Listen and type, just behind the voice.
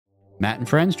Matt and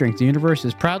Friends Drink the Universe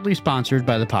is proudly sponsored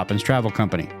by the Poppins Travel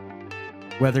Company.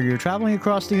 Whether you're traveling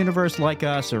across the universe like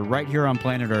us or right here on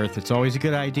planet Earth, it's always a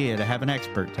good idea to have an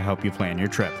expert to help you plan your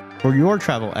trip. For your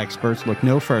travel experts, look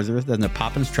no further than the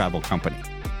Poppins Travel Company.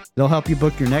 They'll help you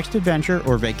book your next adventure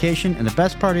or vacation, and the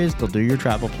best part is they'll do your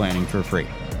travel planning for free.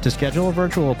 To schedule a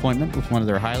virtual appointment with one of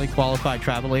their highly qualified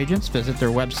travel agents, visit their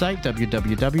website,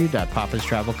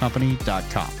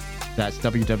 www.poppistravelcompany.com. That's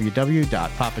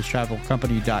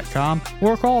www.poppistravelcompany.com,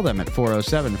 or call them at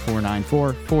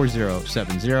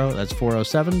 407-494-4070. That's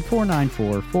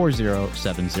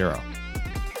 407-494-4070.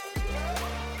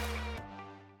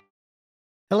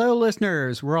 Hello,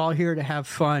 listeners. We're all here to have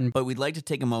fun. But we'd like to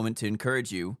take a moment to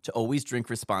encourage you to always drink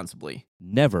responsibly.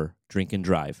 Never drink and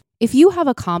drive. If you have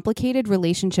a complicated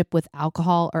relationship with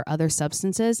alcohol or other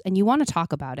substances and you want to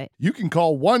talk about it, you can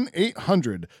call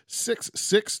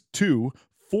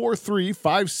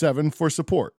 1-800-662-4357 for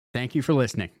support. Thank you for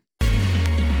listening.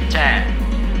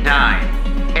 10,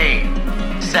 9,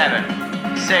 8,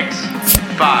 7, 6,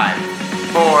 5,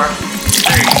 4,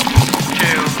 3, 2,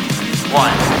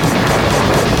 1.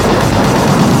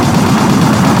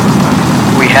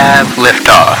 We have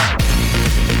liftoff.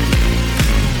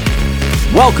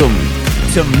 Welcome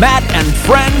to Matt and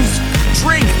Friends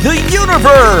Drink the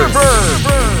Universe!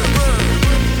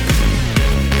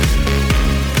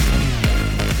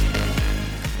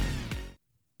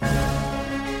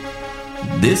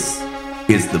 This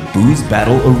is the Booze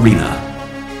Battle Arena,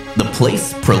 the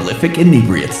place prolific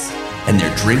inebriates and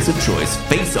their drinks of choice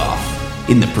face off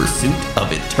in the pursuit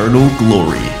of eternal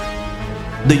glory.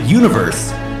 The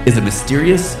universe is a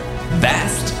mysterious,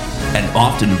 vast, and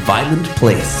often violent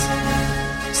place.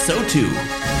 So too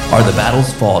are the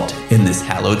battles fought in this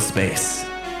hallowed space.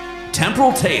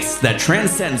 Temporal tastes that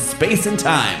transcend space and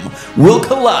time will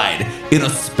collide in a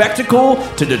spectacle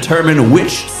to determine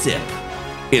which sip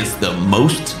is the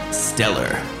most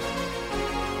stellar.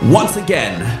 Once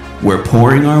again, we're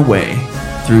pouring our way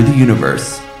through the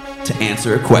universe to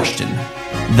answer a question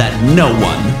that no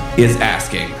one is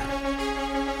asking.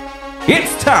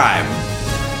 It's time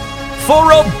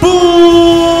for a booze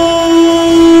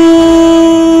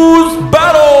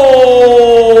battle!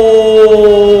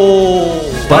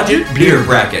 Budget beer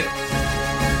bracket.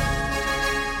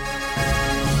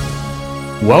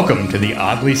 Welcome to the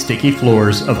oddly sticky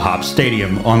floors of Hop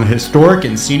Stadium on the historic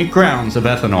and scenic grounds of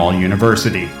Ethanol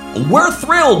University. We're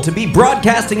thrilled to be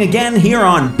broadcasting again here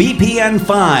on BPN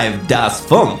 5 Das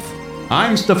Fünf.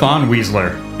 I'm Stefan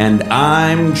Wiesler. And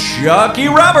I'm Chucky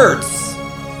Roberts.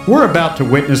 We're about to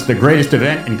witness the greatest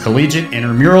event in collegiate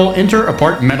intramural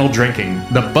inter-apartmental drinking,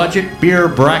 the Budget Beer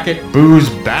Bracket Booze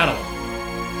Battle.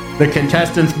 The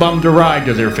contestants bummed a ride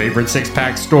to their favorite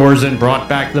six-pack stores and brought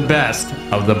back the best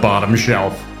of the bottom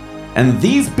shelf. And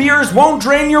these beers won't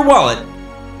drain your wallet,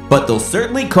 but they'll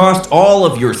certainly cost all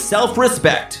of your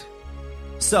self-respect.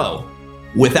 So,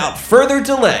 without further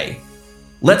delay,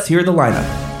 let's hear the lineup.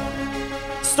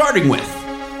 Starting with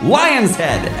Lion's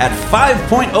Head at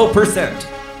 5.0%.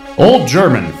 Old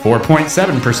German,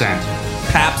 4.7%.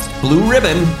 Pabst Blue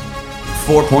Ribbon,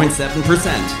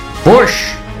 4.7%.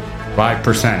 Busch,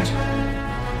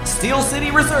 5%. Steel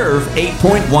City Reserve,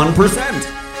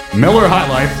 8.1%. Miller High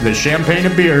Life, the champagne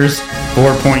of beers,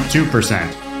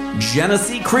 4.2%.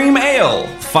 Genesee Cream Ale,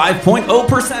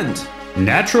 5.0%.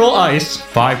 Natural Ice,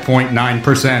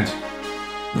 5.9%.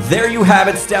 There you have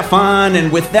it, Stefan,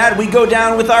 and with that we go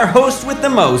down with our host with the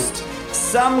most.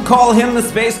 Some call him the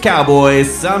Space Cowboy,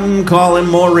 some call him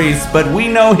Maurice, but we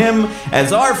know him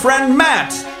as our friend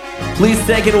Matt. Please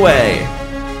take it away.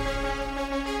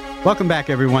 Welcome back,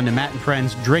 everyone, to Matt and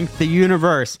Friends Drink the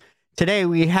Universe. Today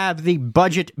we have the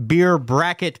Budget Beer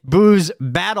Bracket Booze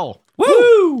Battle.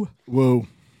 Woo! Whoa.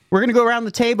 We're going to go around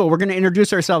the table. We're going to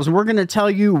introduce ourselves, and we're going to tell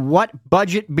you what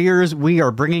budget beers we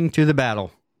are bringing to the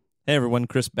battle. Hey everyone,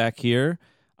 Chris back here.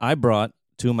 I brought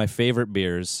two of my favorite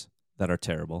beers that are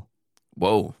terrible.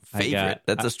 Whoa, favorite.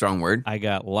 That's a strong word. I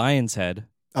got Lion's Head.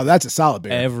 Oh, that's a solid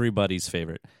beer. Everybody's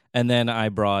favorite. And then I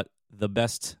brought the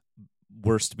best,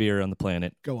 worst beer on the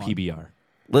planet, Go on. PBR.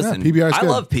 Listen, Yeah, PBR 's I good.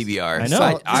 love PBR. I know.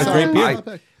 I- It's a great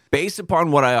beer. based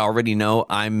upon what I already know,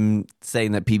 I'm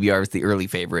saying that PBR is the early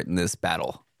favorite in this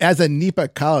battle. As a NEPA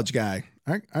college guy,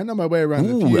 I know my way around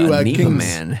Ooh, a few a NEPA Kings.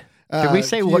 man. Did we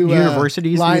say what few,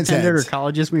 universities we Lions attended or Heads.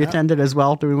 colleges we attended as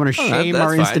well? Do we want to shame that's our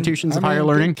fine. institutions of I higher mean,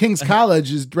 learning? King's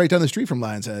College is right down the street from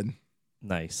Lions Head.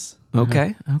 Nice.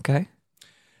 Okay.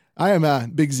 I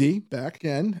am Big Z back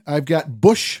again. I've got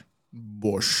Busch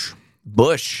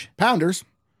Pounders,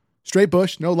 straight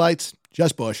Busch, no lights,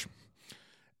 just Busch,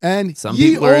 and Some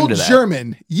people are into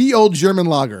that. Ye Old German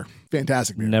Lager,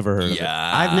 fantastic beer. Never heard of it.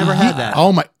 Yeah. I've never had that.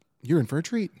 Oh my! You're in for a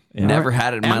treat. Yeah. Never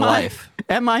had it in my life.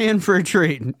 Am I in for a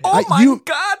treat? Oh my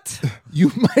God.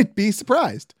 You might be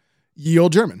surprised. Ye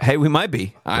Olde German. Hey, we might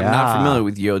be. I'm not Yeah. familiar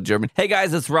with Ye Olde German. Hey,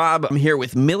 guys, it's Rob. I'm here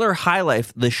with Miller High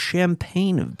Life, the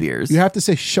champagne of beers. You have to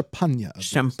say champagne.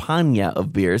 Champagne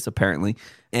of beers, apparently.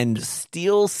 And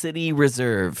Steel City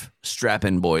Reserve. Strap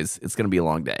in, boys. It's going to be a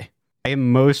long day. I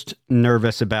am most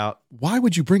nervous about Why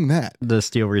would you bring that? the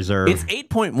Steel Reserve. It's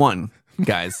 8.1,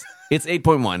 guys. It's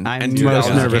 8.1. I'm and most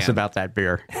 $2 a nervous can. about that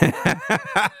beer.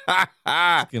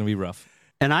 It's going to be rough.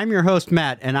 And I'm your host,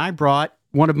 Matt, and I brought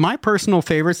one of my personal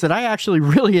favorites that I actually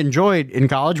really enjoyed in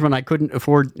college when I couldn't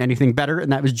afford anything better,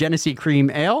 and that was Genesee Cream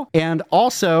Ale, and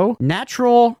also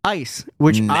Natural Ice,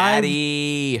 which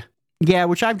Natty.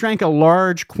 which I've drank a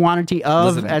large quantity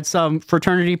of Listen. at some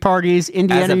fraternity parties, As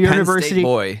Indiana a Penn University. State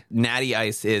boy, Natty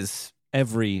Ice is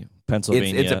Every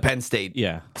Pennsylvania. it's a Penn State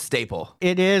Yeah. staple.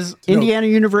 It is Indiana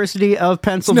University of It's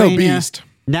no Pennsylvania. beast.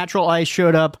 Natural Ice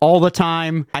showed up all the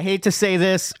time. I hate to say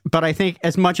this, but I think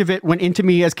as much of it went into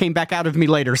me as came back out of me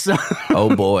later. So,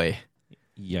 Oh, boy.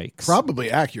 Yikes.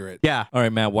 Probably accurate. yeah, All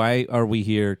right, Matt, why are we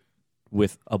here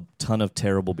with a ton of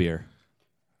terrible beer?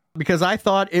 because I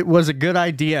thought it was a good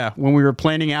idea when we were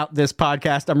planning out this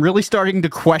podcast. I'm really starting to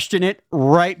question it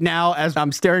right now as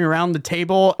I'm staring around the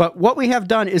table. But what we have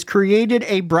done is created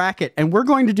a bracket, and we're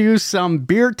going to do some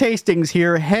beer tastings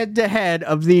here head to head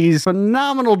of these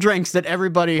phenomenal drinks that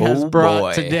everybody has Oh, brought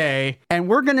boy. today. And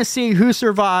we're going to see who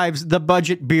survives the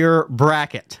budget beer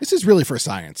bracket. This is really for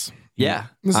science. Yeah.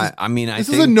 This is- I mean, This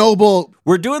think is a noble.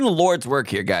 we're doing the Lord's work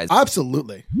here, guys.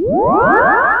 Absolutely.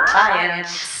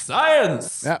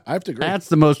 Science. Yeah, I have to agree. That's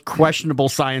the most questionable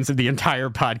science of the entire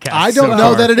podcast. I don't so know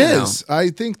far, that it you know. is. I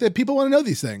think that people want to know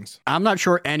these things. I'm not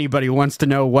sure anybody wants to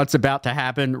know what's about to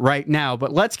happen right now,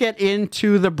 but let's get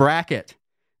into the bracket.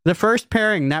 The first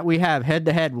pairing that we have head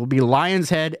to head will be Lion's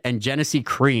Head and Genesee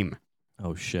Cream.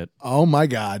 Oh, shit. Oh my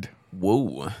God.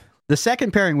 Whoa. The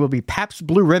second pairing will be Pabst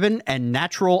Blue Ribbon and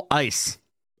Natural Ice.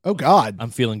 Oh God.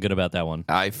 I'm feeling good about that one.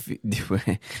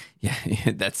 Yeah,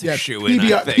 that's a Yeah, shoe in,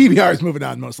 I think. PBR is moving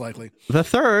on most likely. The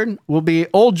third will be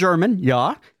Old German,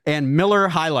 yeah, and Miller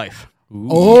High Life.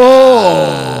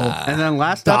 Oh, And then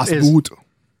last up Das is Boot.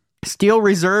 Steel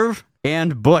Reserve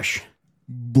and Bush.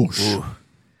 Bush.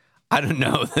 I don't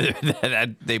know.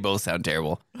 that they both sound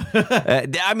terrible.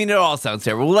 I mean, it all sounds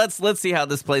terrible. Let's see how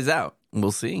this plays out.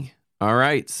 We'll see. All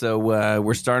right, so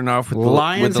we're starting off with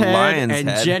Lion's the Head Lion's and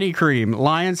Head. Jenny Cream.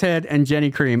 Lion's Head and Jenny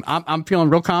Cream. I'm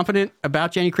feeling real confident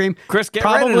about Jenny Cream. Chris, get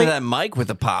right into that mic with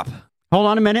a pop. Hold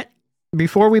on a minute.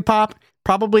 Before we pop,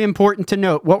 probably important to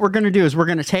note, what we're going to do is we're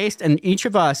going to taste, and each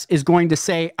of us is going to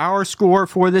say our score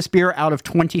for this beer out of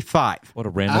 25. What a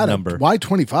random number. Why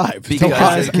 25?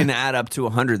 Because it can add up to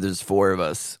 100. There's 4 of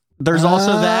us. There's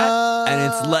also that.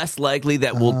 And it's less likely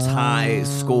that we'll tie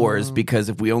scores because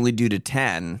if we only do to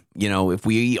 10, if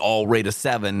we all rate a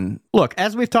 7. Look,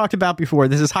 as we've talked about before,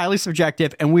 this is highly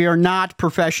subjective, and we are not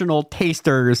professional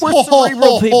tasters. We're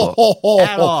cerebral people.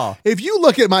 At all. If you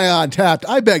look at my Untapped,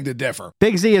 I beg to differ.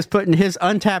 Big Z is putting his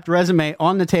Untapped resume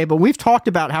on the table. We've talked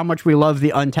about how much we love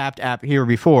the Untapped app here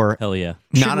before. Hell yeah.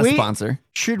 Not a we- sponsor.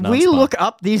 Should Non-spon. we look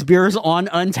up these beers on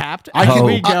Untapped I as can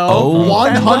we go? oh,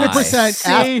 100%.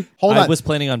 See? Hold I on. was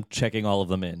planning on checking all of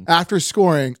them in. After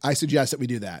scoring, I suggest that we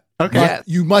do that. Okay. Yeah.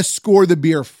 You must score the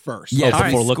beer first. Yes, All right.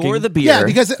 before Before score looking- the beer. Yeah,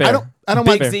 because Fair. I don't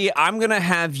Big want. Z, I'm going to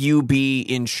have you be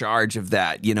in charge of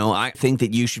that. I think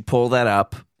that you should pull that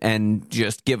up and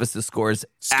just give us the scores.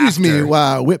 Excuse me after.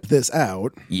 while I whip this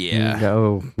out. Yeah.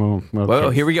 Oh, well, okay. Whoa,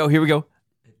 here we go.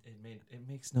 It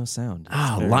makes no sound. It's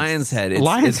Ah, very- Lion's Head. It's,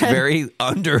 Lion's it's Head. very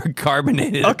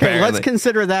undercarbonated. Okay, apparently. let's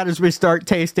consider that as we start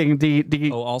tasting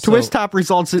the Oh, also- twist top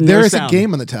results in There their is a sound.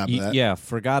 game on the top of that. Yeah,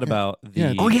 forgot about the.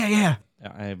 Yeah. Oh yeah.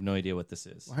 I have no idea what this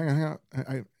is. Hang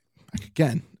on.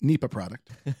 Again, NEPA product.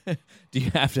 Do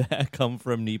you have to come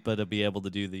from NEPA to be able to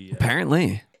do the?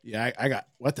 Apparently. Yeah, I got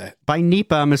what the. By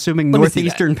NEPA, I'm assuming Let me see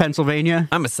northeastern Pennsylvania.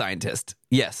 I'm a scientist.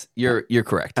 Yes, you're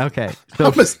correct. Okay,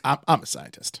 so I'm a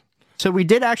scientist. so we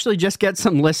did actually just get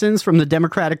some listens from the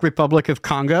Democratic Republic of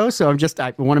Congo. So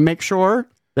I want to make sure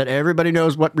that everybody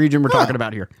knows what region we're talking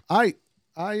about here. I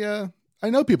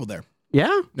know people there.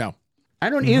 Yeah, No. I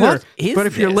don't either. What is But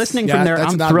if you're this? listening Yeah, from there,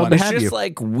 that's I'm not thrilled one. to It's have just you.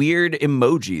 like weird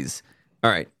emojis.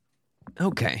 All right.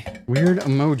 Okay. Weird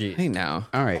emojis. Hey now.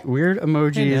 All right, weird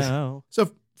emojis. No. So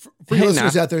for you Hey,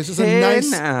 listeners now. out there, this is Hey, a nice,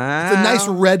 now. it's a nice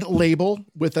red label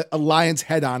with a lion's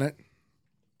head on it,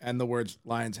 and the words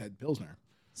 "Lion's Head Pilsner."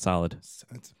 Solid. It's-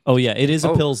 Oh yeah, it is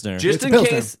a Oh, Pilsner. Just It's a in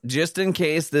Pilsner.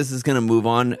 case this is going to move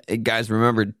on, guys,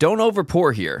 remember, don't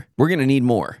overpour here. We're going to need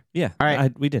more. yeah. All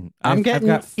right. We didn't. I'm I've getting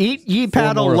got Eat Ye four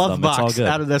Paddle more of Love them. It's all Box good.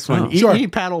 out of this one. Oh. Eat Sure. Ye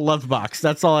Paddle Love Box.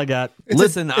 That's all I got.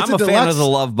 Listen, it's I'm a fan deluxe- of the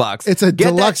Love Box. it's a Get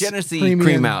deluxe that Genesee premium-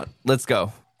 cream out. Let's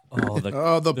go.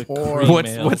 the pour. cream What's-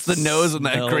 ale what's the nose in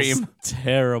that smells cream?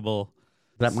 Terrible.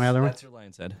 Is that my other one? That's your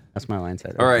Lion's Head. That's my Lion's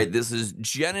Head. All right, this is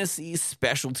Genesee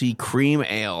Specialty Cream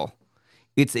Ale.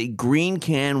 It's a green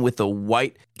can with a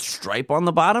white stripe on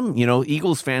the bottom. You know,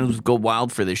 Eagles fans go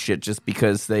wild for this shit just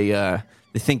because they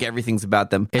think everything's about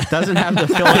them. It doesn't have the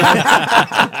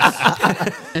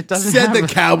Philadelphia. It doesn't Said have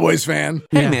the Cowboys fan.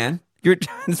 Hey, Yeah. man, you're a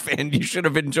Giants fan. You should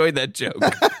have enjoyed that joke.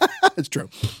 It's true.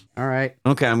 All right.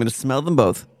 Okay, I'm going to smell them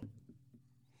both.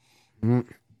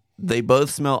 They both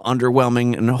smell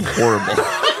underwhelming and horrible.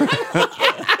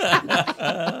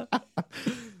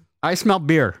 I smell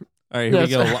beer. All right, here we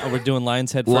go. Yes. We're doing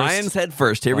Lion's Head first. Lion's Head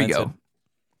first. Here we Lion's go. Head.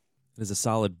 It is a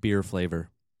solid beer flavor.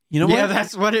 You know Yeah, what?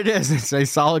 that's what it is. It's a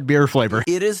solid beer flavor.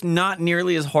 It is not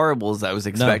nearly as horrible as I was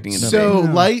expecting it to be. So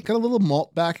light, got a little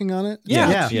malt backing on it. Yeah.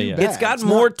 Not Yeah. too Yeah. bad. It's got It's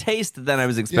more not- taste than I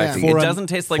was expecting. Yeah. It For a- doesn't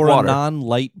taste like for water. a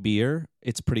non-light beer,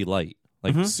 it's pretty light.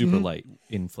 Like super light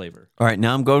in flavor. All right,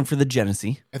 now I'm going for the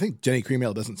Genesee. I think Jenny Cream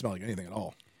Ale doesn't smell like anything at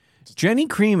all. Jenny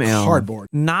Cream Ale. Cardboard.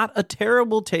 Not a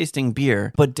terrible tasting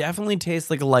beer, but definitely tastes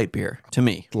like a light beer to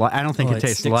me. I don't think it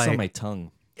tastes sticks light. on my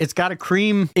tongue. It's got a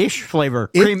cream-ish flavor.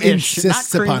 It Cream-ish.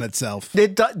 insists not cream. upon itself.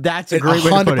 That's a It great way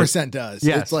to put it. 100% does.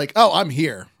 Yes. It's like, oh, I'm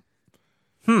here.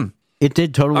 It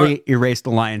did totally erase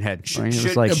the lion head. Right? It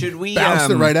was like, Should we Bounced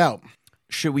it right out.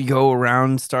 Should we go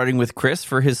around starting with Chris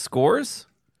for his scores?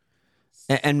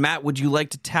 And Matt, would you like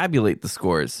to tabulate the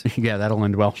scores? yeah, that'll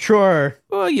end well. Sure.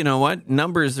 Well, you know what?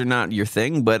 Numbers are not your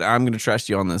thing, but I'm going to trust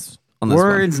you on this.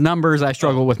 Words, numbers, I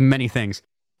struggle with many things.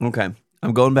 One. Okay.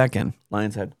 I'm going back in.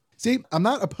 Lion's Head. See, I'm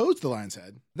not opposed to the Lion's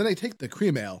Head. Then I take the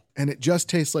cream ale, and it just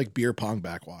tastes like beer pong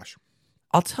backwash.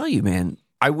 I'll tell you, man.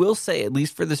 I will say, at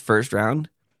least for this first round,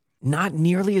 not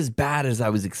nearly as bad as I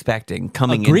was expecting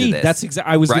coming Agreed. into this. That's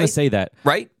exactly. I was going Right? to say that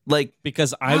Right? Like,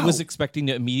 because I was No. expecting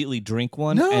to immediately drink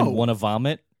one No. and want to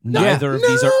vomit. Neither of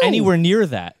these are No. anywhere near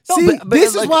that. See, but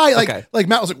this like- is why, okay. like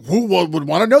Matt was like, who would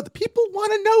want to know? The people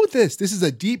want to know this. This is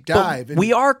a deep dive. but into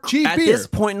we are, cheap at beer. this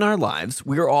point in our lives,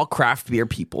 we are all craft beer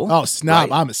people. Oh, snob!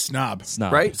 Right? I'm a snob.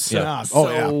 Snob. Right? Snob. So,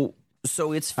 Oh, yeah.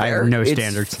 so it's I have fair. no it's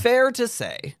standards. fair to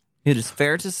say. It is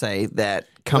fair to say that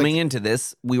coming into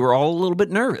this, we were all a little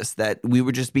bit nervous that we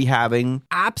would just be having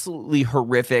absolutely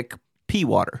horrific pee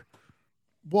water.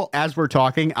 Well, As we're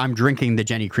talking, I'm drinking the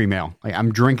Jenny Cream Ale. Like,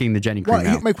 I'm drinking the Jenny Cream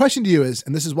Ale. my question to you is,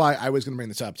 and this is why I was going to bring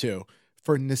this up too,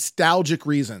 for nostalgic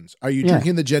reasons, are you Yeah.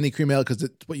 drinking the Jenny Cream Ale because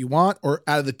it's what you want, or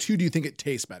out of the two, do you think it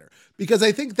tastes better? Because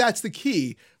I think that's the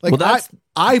key. Like, Well, that's-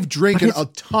 I've drinking But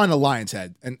a ton of Lion's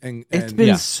Head, and It's been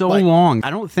yeah. so like- long. I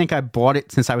don't think I bought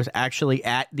it since I was actually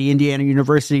at the Indiana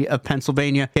University of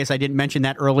Pennsylvania. In case I didn't mention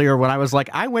that earlier when I was like,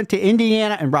 I went to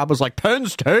Indiana, and Rob was like, Penn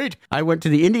State. I went to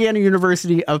the Indiana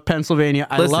University of Pennsylvania.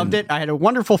 I Listen. loved it. I had a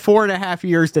wonderful 4.5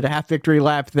 years, did a half victory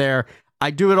lap there.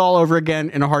 I'd do it all over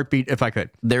again in a heartbeat if I could.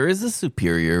 There is a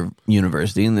superior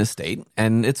university in this state,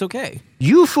 and it's okay.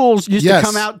 You fools used Yes, to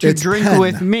come out to it's drink Penn.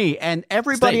 with me, and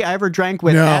everybody State. I ever drank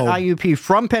with No. at IUP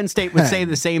from Penn State would Penn. say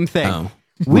the same thing. Oh.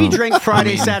 We drink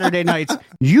Friday, Saturday nights.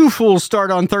 You fools start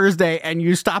on Thursday, and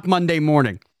you stop Monday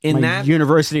morning. In My that-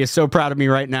 university is so proud of me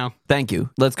right now. Thank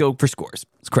you. Let's go for scores.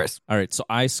 It's Chris. All right, so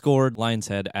I scored Lion's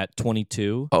Head at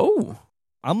 22. Oh,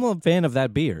 I'm a fan of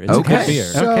that beer. It's Okay. a good beer.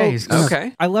 So- Okay, he's gonna-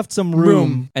 okay. I left some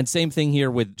room. And same thing here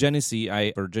with Genesee,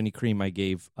 or Jenny Cream, I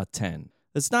gave a 10.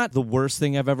 It's not the worst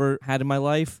thing I've ever had in my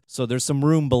life, so there's some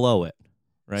room below it,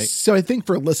 right? So I think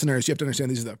for listeners, you have to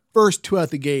understand these are the first two out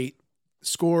the gate.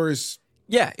 Scores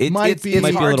Yeah, might be it's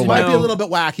might be a hard little to might be a know. little bit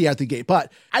wacky out the gate,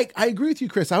 but I agree with you,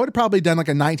 Chris. I would have probably done like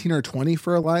a 19 or a 20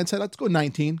 for a Lion's Head. Let's go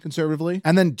 19 conservatively,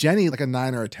 and then Jenny like a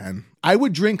 9 or a 10. I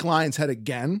would drink Lion's Head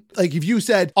again. Like if you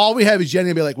said all we have is Jenny,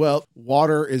 I'd be like, well,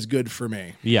 water is good for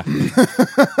me. Yeah.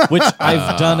 Which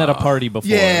I've done at a party before.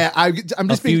 Yeah, I'm A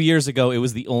just few being. years ago, it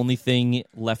was the only thing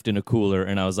left in a cooler,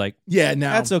 and I was like, Yeah, no,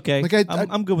 that's okay. Like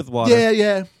I'm good with water.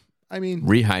 Yeah. I mean,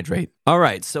 Rehydrate. All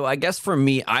right, so I guess for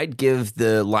me, I'd give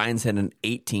the Lion's Head an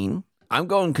 18. I'm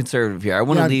going conservative here. I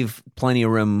want to Yeah, leave plenty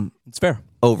of room It's fair.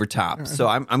 over top. So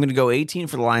I'm going to go 18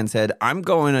 for the Lion's Head. I'm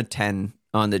going a 10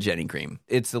 on the Jenny Cream.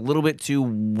 It's a little bit too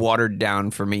watered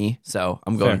down for me, so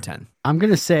I'm going Fair. 10. I'm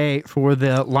going to say for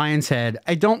the Lion's Head,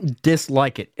 I don't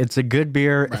dislike it. It's a good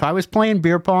beer. If I was playing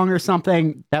beer pong or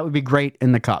something, that would be great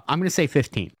in the cup. I'm going to say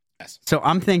 15. Yes. So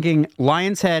I'm thinking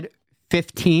Lion's Head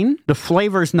 15. The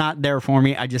flavor's not there for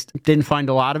me. I just didn't find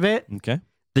a lot of it. Okay.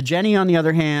 The Jenny, on the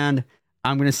other hand,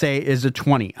 I'm going to say is a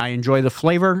 20. I enjoy the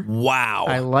flavor. Wow.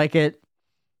 I like it.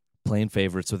 Playing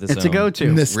favorites with his It's own. a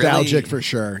go-to. Nostalgic Really? for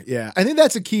sure. Yeah. I think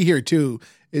that's a key here too,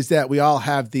 is that we all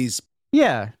have these,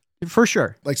 Yeah, for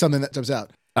sure. like something that jumps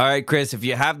out. All right, Chris, if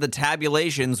you have the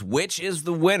tabulations, which is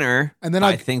the winner? And then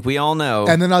I think we all know.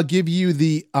 And then I'll give you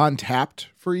the untapped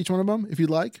for each one of them if you'd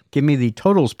like. Give me the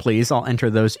totals, please. I'll enter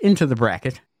those into the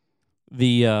bracket.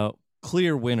 The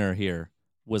clear winner here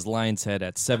was Lion's Head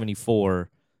at 74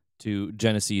 to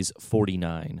Genesee's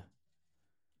 49.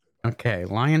 Okay,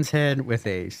 Lion's Head with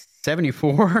a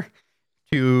 74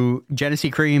 to Genesee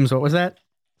Creams. What was that?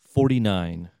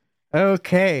 49.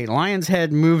 Okay, Lion's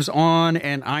Head moves on,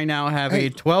 and I now have Hey. a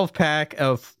 12-pack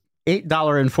of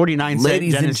 $8.49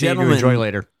 Ladies and Genesee gentlemen. to enjoy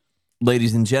later.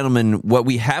 Ladies and gentlemen, what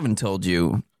we haven't told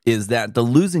you is that the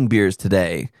losing beers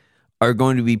today are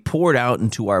going to be poured out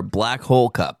into our black hole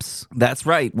cups. That's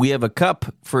right. We have a cup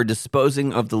for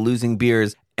disposing of the losing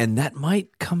beers, and that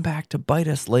might come back to bite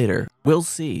us later. We'll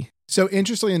see. So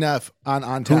interestingly enough, on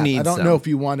tap, I needs don't some? know if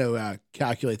you want to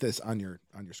calculate this on your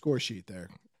score sheet there,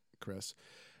 Chris.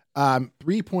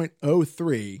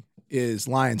 3.03 is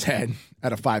Lion's Head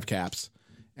out of 5 caps,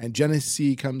 and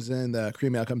Genesee comes in. The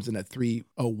cream ale comes in at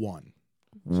 301.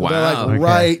 So they're like Wow.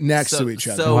 right next to each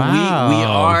other. So Wow. we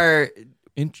are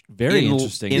Very In-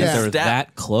 interesting in that they're step.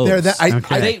 that close. They're that.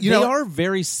 Okay. They are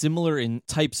very similar in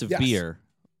types of Yes. beer.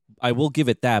 I will give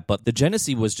it that, but the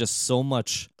Genesee was just so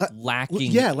much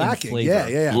lacking. Yeah, in lacking. flavor.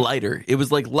 Yeah. lighter. It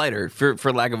was like lighter, for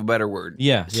lack of a better word.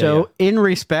 Yeah. So, in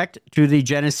respect to the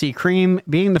Genesee Cream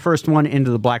being the first one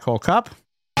into the Black Hole Cup,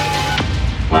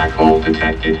 Black hole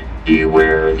detected.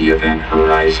 Beware the event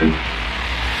horizon.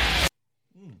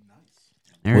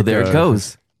 There it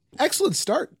goes. Excellent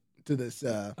start to this.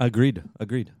 Agreed.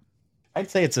 I'd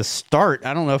say it's a start.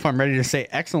 I don't know if I'm ready to say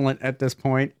excellent at this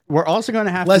point. We're also going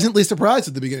to have Pleasantly surprised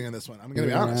at the beginning of this one. I'm going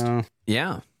to be honest.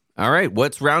 Yeah. All right.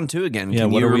 What's round 2 again? Yeah,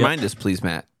 Can what you are we remind up us, please,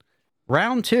 Matt?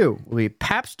 Round 2 will be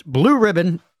Pabst Blue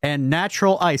Ribbon and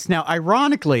Natural Ice. Now,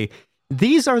 ironically,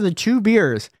 these are the 2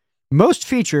 beers most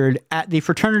featured at the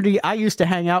fraternity I used to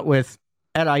hang out with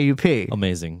at IUP.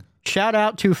 Amazing. Shout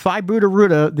out to Phi Beta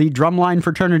Ruta, the drumline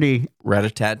fraternity.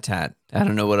 Rat-a-tat-tat. I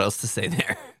don't know what else to say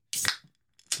there.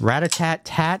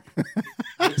 Rat-a-tat-tat.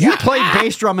 You played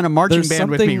bass drum in a marching There's band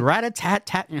with me. something-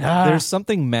 Rat-a-tat-tat. There's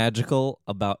something magical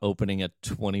about opening a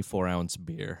 24-ounce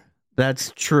beer.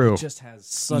 That's true. It just has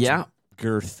such Yeah.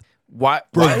 girth. Why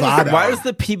Bravado. does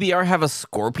the PBR have a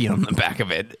scorpion on the back of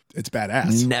it? It's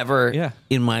badass. Never Yeah.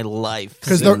 in my life.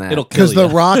 Because seen that. It'll kill The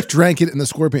you. Rock drank it in the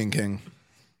Scorpion King.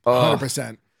 Oh,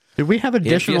 100%. Did we have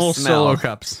additional smell- solo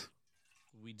cups?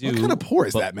 We do. What kind of pour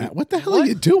is but that, Matt? What the hell are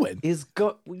you doing?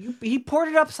 he poured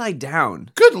it upside down.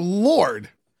 Good Lord.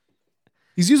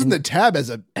 He's using the tab as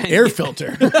an air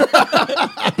filter.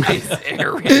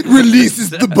 It releases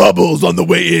the bubbles on the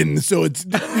way in, so it's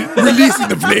releasing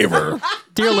the flavor.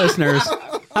 Dear listeners,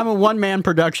 I'm a one-man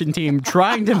production team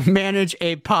trying to manage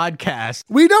a podcast.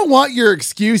 We don't want your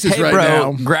excuses Hey, right bro,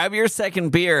 now. grab your second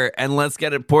beer and let's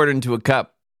get it poured into a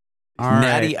cup. All right.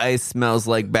 Natty Ice smells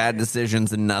like bad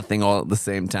decisions and nothing all at the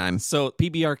same time. So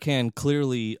PBR can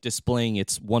clearly displaying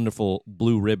its wonderful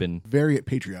blue ribbon Very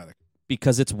patriotic.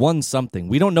 because it's won something.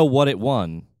 We don't know what it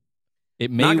won.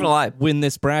 It may Not gonna lie. win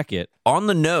this bracket. On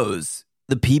the nose,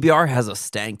 the PBR has a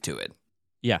stank to it.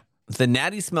 Yeah. The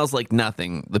Natty smells like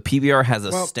nothing. The PBR has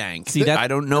a Well, stank. see, that- I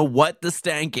don't know what the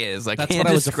stank is. I That's can't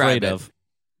what I was describe afraid it. of.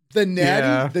 The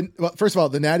Natty, Yeah. well, first of all,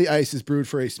 the Natty Ice is brewed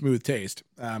for a smooth taste.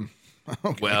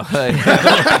 Okay. Well,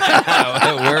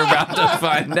 we're about to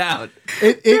find out.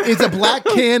 It's a black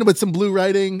can with some blue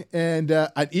writing and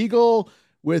an eagle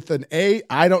with an A.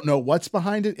 I don't know what's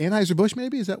behind it. Anheuser-Busch,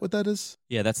 maybe? Is that what that is?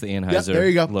 Yeah, that's the Yeah, Anheuser. there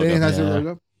you go. Logo. The Anheuser Yeah.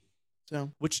 logo.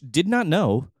 So Which did not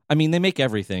know. I mean, they make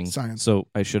everything. Science. So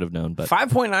I should have known. But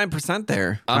 5.9%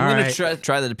 there. I'm All going right. to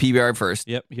try the PBR first.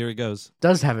 yep, here it goes.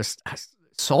 Does have a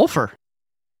sulfur.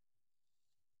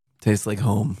 Tastes like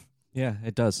home. Yeah,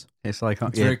 it does. It's like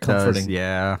It's very it does, comforting.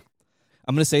 yeah.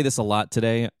 I'm going to say this a lot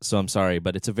today, so I'm sorry,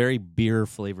 but it's a very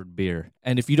beer-flavored beer.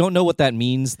 And if you don't know what that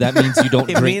means you don't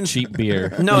It drink means- cheap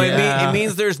beer. No, Yeah. it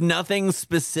means there's nothing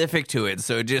specific to it.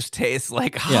 So it just tastes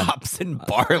like Yeah. hops and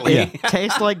barley. Yeah.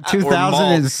 Tastes like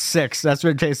 2006. That's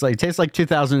what it tastes like. It tastes like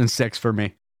 2006 for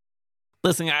me.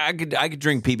 Listen, I could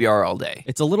drink PBR all day.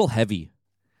 It's a little heavy.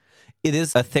 It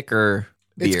is a thicker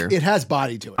beer. it has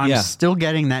body to it. I'm Yeah. still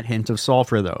getting that hint of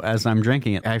sulfur, though, as I'm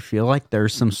drinking it. I feel like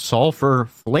there's some sulfur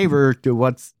flavor to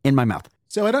what's in my mouth.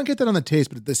 So I don't get that on the taste,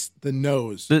 but the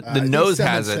nose. The I think nose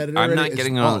someone has said it. I'm already. not It's-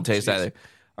 getting it on oh, the taste jeez. either.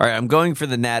 All right, I'm going for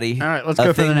the Natty. All right, let's a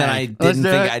go for thing the that Natty. I Let's didn't do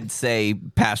think it. I'd say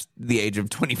past the age of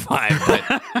 25.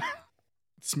 But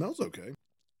Smells okay.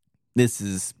 This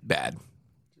is bad.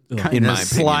 Kinda In my opinion.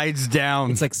 slides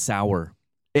down. It's like sour.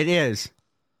 It is.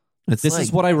 It's This like,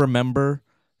 is what I remember.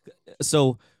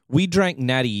 So we drank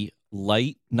Natty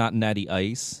Light, not Natty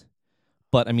Ice.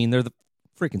 But I mean, they're the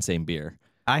freaking same beer.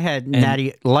 I had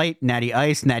Natty Light, Natty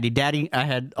Ice, Natty Daddy. I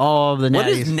had all of the What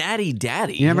natties. is Natty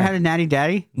Daddy? You never had a Natty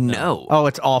Daddy? No. Oh,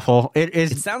 it's awful. It It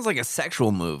is. sounds like a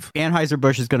sexual move.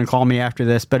 Anheuser-Busch is going to call me after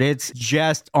this, but it's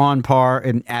just on par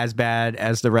and as bad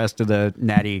as the rest of the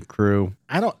Natty crew.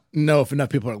 I don't know if enough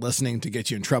people are listening to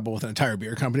get you in trouble with an entire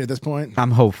beer company at this point.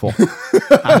 I'm hopeful.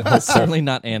 Certainly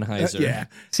not Anheuser. Yeah.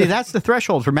 See, that's the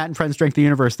threshold for Matt and Friends Drink the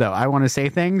Universe, though. I want to say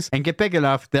things and get big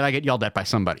enough that I get yelled at by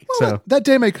somebody. Well, So that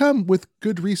day may come with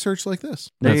good research like this.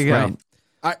 there you go.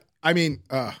 right. I mean,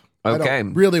 Okay. I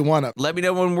don't really want to. Let me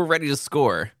know when we're ready to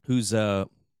score. Who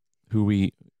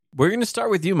we We're going to start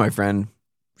with you, my friend.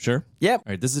 sure? Yep.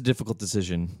 All right, this is a difficult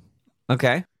decision.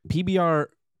 Okay. PBR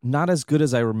not as good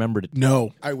as I remembered it.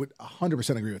 No, I would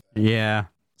 100% agree with that. Yeah.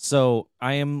 So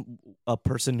I am a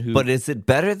person who But is it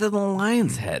better than the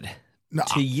Lion's Head No,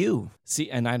 to you? see,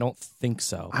 and I don't think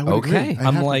so. I would Okay. agree. I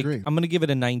I'm have to like, agree. I'm gonna give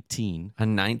it a 19. A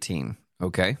 19.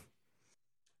 Okay.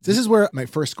 This is where my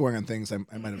first scoring on things I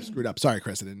might have screwed up. Sorry,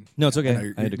 Chris. I didn't. No, it's okay. I know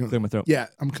you're- I had to you're- clear my throat. Yeah,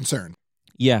 I'm concerned.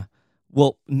 Yeah.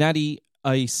 Well, Natty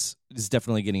Ice is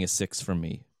definitely getting a 6 from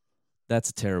me.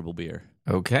 That's a terrible beer.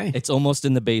 Okay. It's almost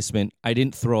in the basement. I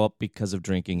didn't throw up because of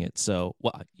drinking it. So,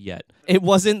 well, yet. It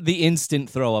wasn't the instant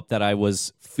throw up that I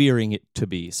was fearing it to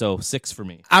be. So, 6 for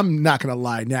me. I'm not going to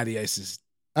lie. Natty Ice is.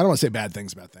 I don't want to say bad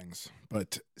things about things,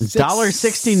 but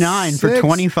 $1.69 for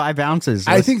 25 ounces.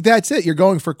 I think that's it. You're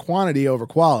going for quantity over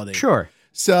quality. Sure.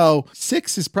 So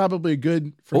 6 is probably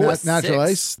good for Oh, a natural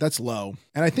 6. ice. That's low.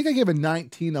 And I think I gave a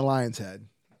 19 to Lion's Head.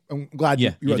 I'm glad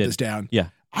Yeah, you you wrote did. this down. Yeah.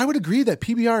 I would agree that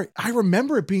PBR, I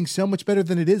remember it being so much better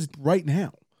than it is right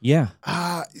now. Yeah.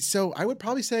 So I would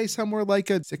probably say somewhere like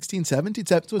a 16, 17.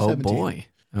 17. Oh, boy.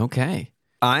 Okay.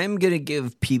 I'm going to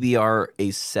give PBR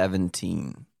a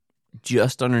 17,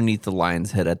 just underneath the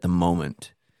Lion's Head at the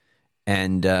moment.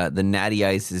 And the Natty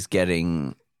Ice is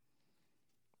getting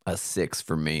a 6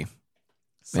 for me.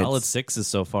 Solid It's- 6s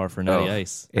so far for Natty Oh,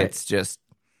 Ice. It's just,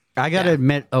 I got to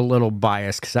admit a little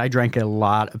bias because I drank a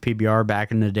lot of PBR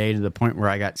back in the day to the point where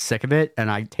I got sick of it.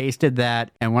 And I tasted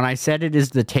that. And when I said it is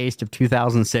the taste of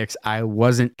 2006, I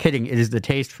wasn't kidding. It is the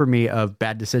taste for me of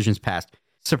bad decisions past.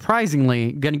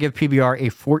 Surprisingly, going to give PBR a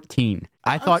 14.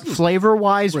 I thought flavor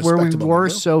wise, where we respectable were number.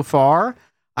 so far,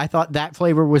 I thought that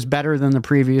flavor was better than the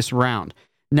previous round.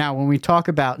 Now, when we talk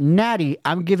about Natty,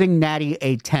 I'm giving Natty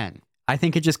a 10. I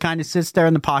think it just kind of sits there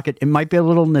in the pocket. It might be a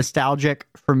little nostalgic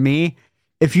for me.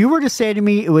 If you were to say to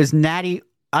me it was Natty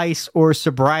Ice or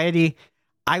Sobriety,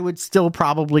 I would still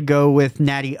probably go with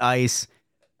Natty Ice.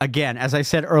 Again, as I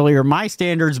said earlier, my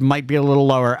standards might be a little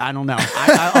lower. I don't know.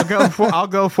 I'll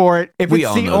go for it. If We it's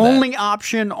all the know that. only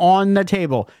option on the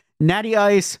table, Natty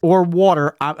Ice or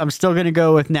water, I'm still going to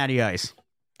go with Natty Ice.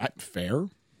 Fair.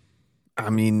 I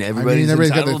mean, everybody's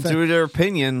everybody's got entitled their to their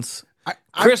opinions. I-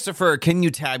 Christopher, can you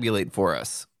tabulate for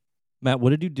us? Matt, what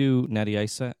did you do Natty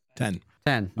Ice at? 10.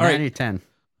 10. All right. Natty 10.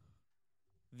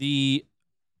 The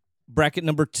bracket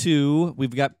number 2,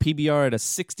 we've got PBR at a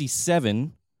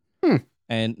 67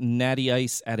 and Natty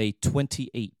Ice at a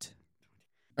 28.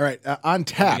 All right. On We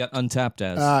tap. got Untapped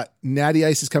as. Natty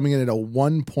Ice is coming in at a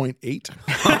 1.8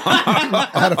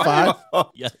 out of 5.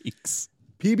 Yikes.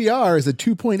 PBR is a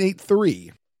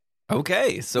 2.83.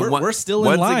 Okay, so We're still in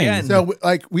once line. Again, So,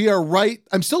 like, we are right.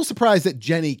 I'm still surprised that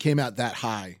Jenny came out that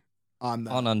high on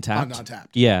Untapped. On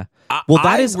Untapped. Yeah. Well,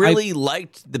 that I is really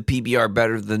liked the PBR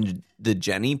better than the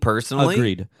Jenny personally.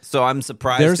 Agreed. So I'm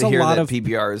surprised There's to a hear lot that of-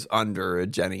 PBR is under a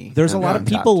Jenny. There's a and lot of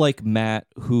Untapped. people like Matt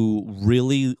who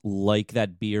really like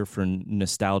that beer for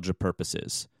nostalgia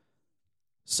purposes.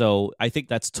 So I think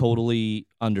that's totally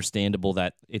understandable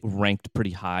that it ranked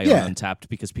pretty high Yeah. on Untapped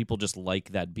because people just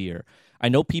like that beer. I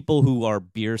know people who are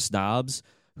beer snobs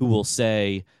who will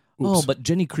say, "Oh, Oops. but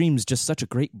Jenny Cream's just such a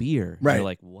great beer." And Right. you're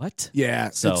like, "What?"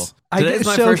 Yeah. So it's- Today's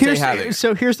my first day having.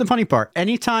 So here's the funny part.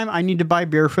 Anytime I need to buy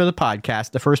beer for the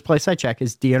podcast, the first place I check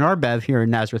is DNR Bev here in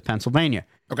Nazareth, Pennsylvania.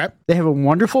 okay. They have a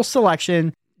wonderful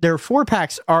selection. Their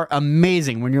 4-packs are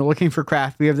amazing when you're looking for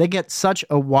craft beer. They get such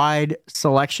a wide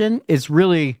selection. It's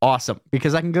really awesome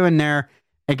because I can go in there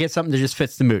and get something that just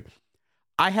fits the mood.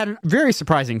 I had a very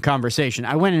surprising conversation.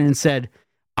 I went in and said,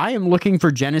 I am looking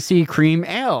for Genesee Cream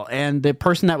Ale. And the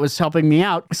person that was helping me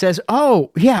out says,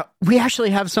 oh, yeah, we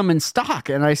actually have some in stock.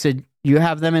 And I said, you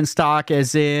have them in stock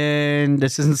as in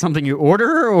this isn't something you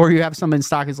order, or you have some in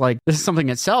stock as like this is something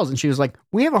that sells? And she was like,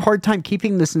 we have a hard time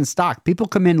keeping this in stock. People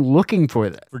come in looking for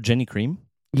this. for Jenny Cream,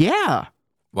 Yeah.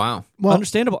 Wow. Well,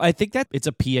 Understandable. I think that it's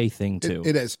a PA thing too.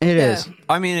 it is. It is.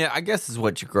 I mean, I guess it's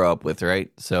what you grow up with, right?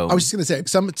 So I was just going to say,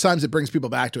 sometimes it brings people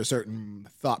back to a certain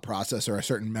thought process or a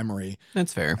certain memory.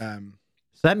 that's fair.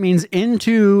 So that means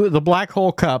into the black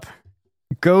hole cup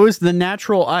goes the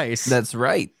natural ice. That's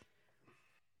right.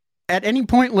 At any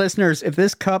point, listeners, if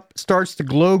this cup starts to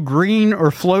glow green or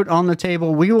float on the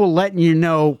table, we will let you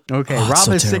know. Okay, Oh, it's Rob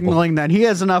so is terrible. signaling that he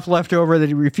has enough left over that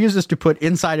he refuses to put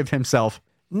inside of himself.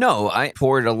 No, I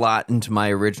poured a lot into my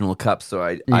original cup, so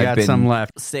I've got been some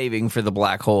left. saving for the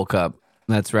black hole cup.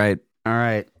 That's right. All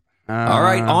right. All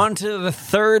right, on to the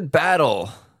third battle.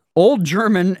 Old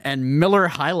German and Miller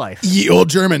High Life. Ye old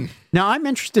German. Now, I'm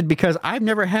interested because I've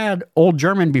never had Old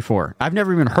German before. I've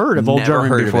never even heard of Old Never German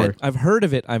heard of before. it. I've heard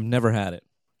of it. I've never had it.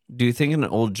 Do you think an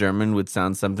old German would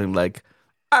sound something like,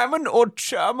 I'm an old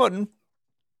German?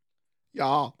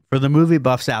 Yeah. For the movie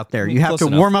buffs out there, you have Close to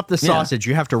enough. warm up the Yeah. sausage.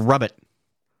 You have to rub it.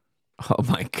 Oh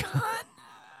my God.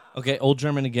 Okay, Old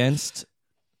German against.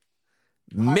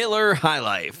 Miller High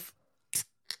Life.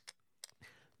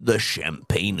 The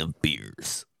champagne of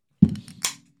beers.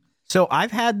 So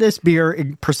I've had this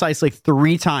beer precisely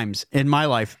 3 times in my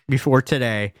life before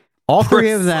today. All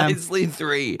 3 of them. Precisely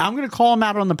 3. I'm going to call him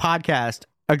out on the podcast.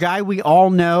 A guy we all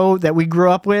know that we grew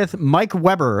up with, Mike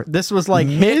Weber. This was like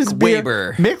his beer.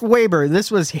 Weber. Mick Weber. This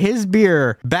was his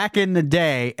beer back in the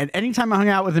day. And anytime I hung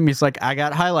out with him, he's like, I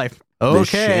got High Life. The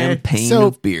Okay. champagne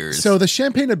of beers. So the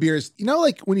champagne of beers,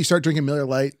 like when you start drinking Miller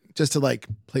Lite just to like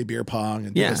play beer pong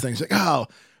and do Yeah. those things, like, oh,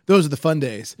 those are the fun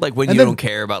days. like when And you then- don't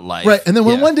care about life. Right. And then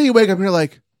when Yeah. one day you wake up and you're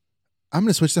like, I'm going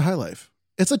to switch to High Life.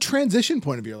 It's a transition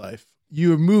point of your life.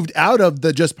 You have moved out of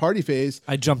the just party phase.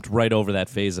 I jumped right over that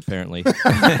phase, apparently.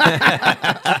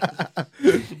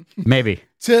 Maybe.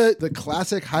 To the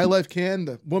classic High Life can,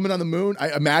 the woman on the moon.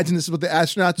 I imagine this is what the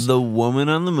astronauts The woman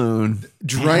on the moon.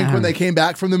 drank when they came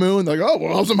back from the moon. They're like, oh,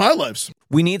 well, I'll have some High Lives.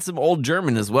 We need some old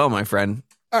German as well, my friend.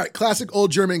 All right, classic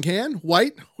old German can,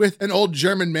 white with an old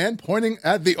German man pointing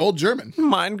at the old German.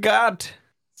 Mein Gott.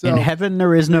 So, In heaven,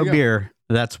 there is no there you go. beer.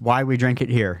 That's why we drink it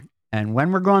here. And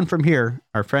when we're gone from here,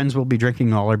 our friends will be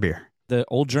drinking all our beer. The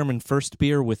Old German first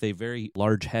beer with a very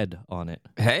large head on it.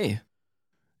 Hey,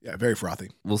 yeah, very frothy.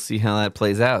 we'll see how that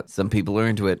plays out. Some people are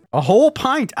into it. A whole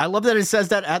pint. I love that it says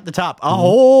that at the top. A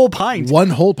whole pint. One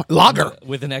whole lager.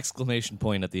 With an exclamation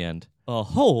point at the end. A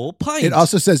whole pint. It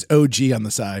also says OG on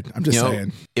the side. I'm just You know,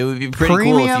 saying. it would be pretty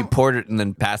cool if Premium- you poured it and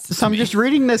then passed it So to I'm me. just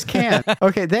reading this can.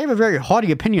 Okay, they have a very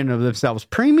haughty opinion of themselves.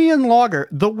 Premium lager.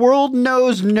 The world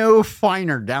knows no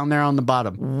finer down there on the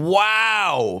bottom.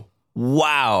 Wow.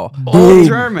 Wow. Old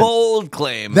German. Bold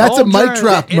claim. That's a Old mic German.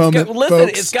 drop It's moment, got, listen,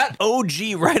 folks. it's got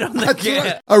OG right on the That's can.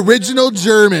 right. Original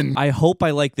German. I hope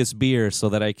I like this beer so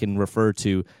that I can refer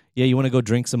to, yeah, you want to go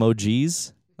drink some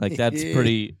OGs? Like, that's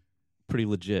pretty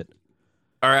legit.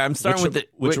 All right, I'm starting Which, with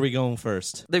which with- are we going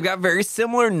first? They've got very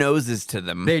similar noses to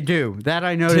them. They do. That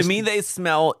I noticed. To me, they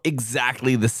smell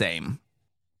exactly the same.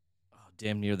 Oh,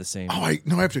 damn near the same. Oh, I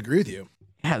have to agree with you.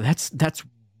 yeah, that's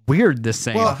weird, this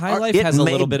saying. Well, High Life it has a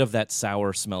may little bit of that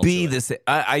sour smell Be to it. the same.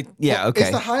 Yeah, Well, okay.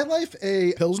 Is the High Life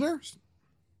a Pilsner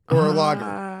or a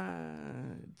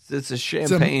lager? It's a It's,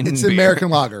 champagne. it's beer. American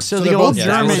lager. So the they're old both-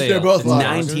 German- They're both It's lagers.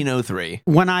 1903.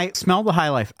 when I smell the High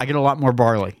Life, I get a lot more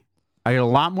barley. I get a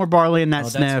lot more barley in that Oh,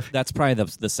 sniff. that's probably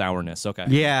the sourness. Okay.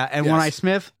 Yeah, and Yes. when I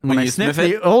sniff, When I you sniff sniff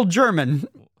the it? Old German,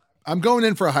 I'm going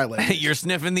in for a High Life. You're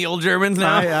sniffing the old Germans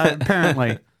now?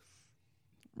 apparently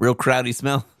Real crowdy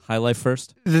smell. High Life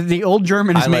first. the Old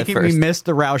German is High Life making me first. miss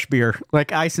the Rausch beer.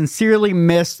 Like I sincerely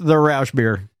miss the Rausch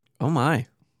beer. Oh my.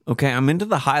 Okay, I'm into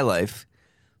the High Life.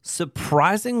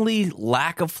 Surprisingly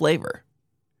lack of flavor.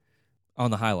 On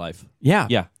the High Life. Yeah.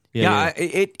 Yeah.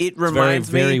 It reminds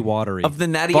very me watery. of the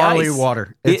Natty Barley Ice.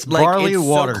 water. It's barley it's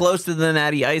water. so close to the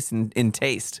Natty Ice in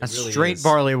taste. That's really straight is.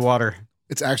 barley water.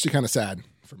 It's actually kind of sad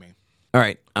for me. All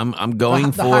right, I'm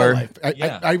going The High for Life.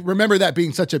 Yeah. I remember that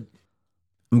being such a.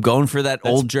 I'm going for that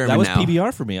old German That was now.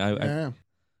 PBR for me. Ein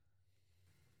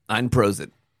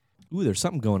Prosit. Ooh, there's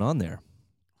something going on there.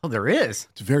 Oh, there is.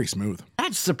 It's very smooth.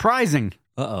 That's surprising.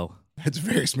 Uh-oh. It's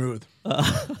very smooth.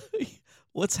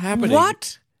 What's happening?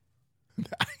 What?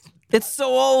 It's so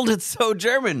old. It's so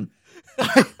German.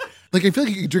 Like, I feel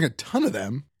like you could drink a ton of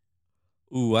them.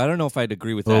 Ooh, I don't know if I'd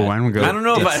agree with that. Oh, I'm good. I don't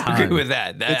know if It's I agree with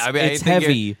that. That- It's, I mean, it's I think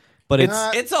heavy, but it's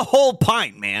It's a whole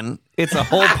pint, man. It's a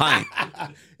whole pint.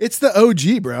 It's the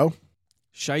OG, bro.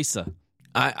 scheisse.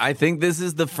 I think this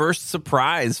is the first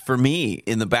surprise for me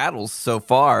in the battles so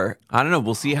far. I don't know.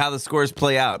 We'll see how the scores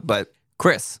play out. But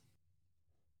Chris,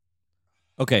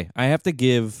 Okay, I have to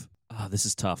give... Oh, this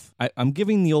is tough. I'm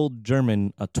giving the Old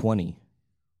German a 20.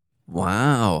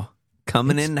 wow,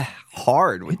 coming in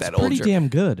hard with It's that old pretty German. damn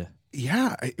good.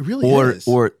 Yeah, it really Or is.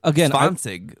 Again,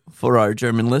 Sponzig for our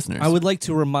German listeners. I would like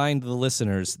to remind the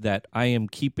listeners that I am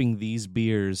keeping these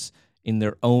beers in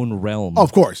their own realm.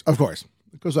 Of course. It goes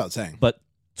without saying. But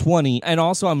 20, and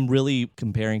also I'm really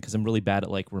comparing because I'm really bad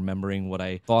at like remembering what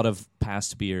I thought of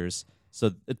past beers.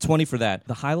 So 20 for that.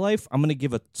 The High Life, I'm going to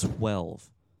give a 12.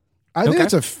 I think Okay.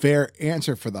 that's a fair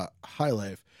answer for the High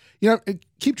Life. You know, I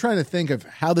keep trying to think of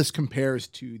how this compares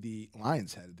to the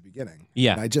Lion's Head at the beginning.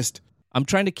 Yeah. And I just, I'm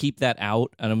trying to keep that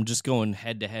out, and I'm just going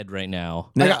head to head right now.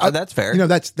 No, that's fair. you know,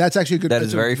 that's actually a good. That that's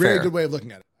is a very fair. good way of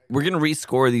looking at it. We're going to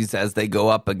rescore these as they go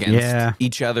up against Yeah.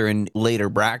 each other in later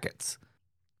brackets.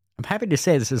 I'm happy to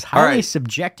say this is All highly right.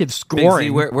 subjective Big Z,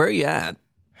 scoring. where are you at?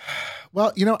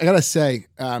 Well, you know, I gotta say,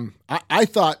 I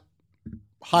thought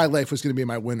High Life was going to be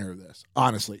my winner of this.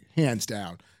 Honestly, hands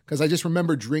down, because I just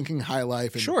remember drinking High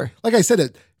Life. And Sure. like I said,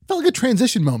 it felt like a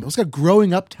transition moment. It was like a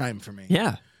growing up time for me.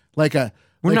 Yeah. Like a.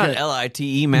 We're like not a-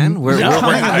 LITE, man. We're coming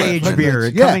High of Life. age beer.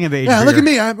 Yeah, Coming of age yeah. beer. Look at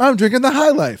me. I'm drinking the High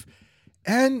Life,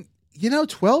 and you know,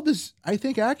 12 is I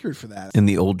think accurate for that. In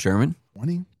the old German?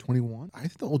 20, 21. I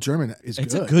think the old German is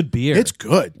It's good. a good beer. It's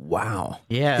good. Wow.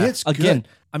 Yeah. It's Again, good.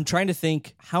 I'm trying to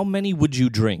think, how many would you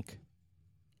drink?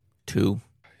 2.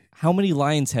 How many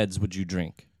Lion's Heads would you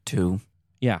drink? 2.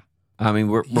 Yeah. I mean,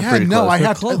 we're Yeah, pretty no, close. I We're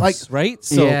have to, close, like- right?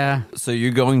 So yeah. So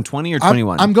you're going 20 or I'm-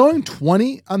 21? I'm going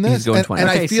 20 on this. He's going and, 20.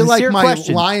 and I Okay, feel like sincere my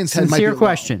question. Lion's Head might be Sincere low.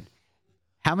 question.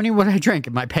 How many would I drink?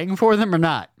 Am I paying for them or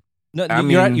not? no, I you're,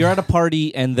 mean- you're at a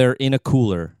party and they're in a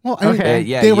cooler. Well, I mean, Okay.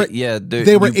 Yeah, they were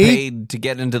they were you eight- paid to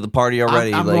get into the party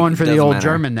already. I'm like, going for it the doesn't old matter.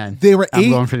 German then. They were I'm eight.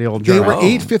 going for the old They German. were Oh.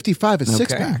 $8.55 a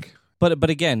six Okay. pack. But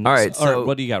again, All right, all so-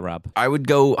 what do you got, Rob? I would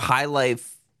go High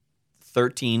Life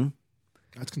 13,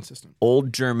 That's consistent.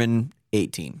 Old German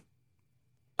 18.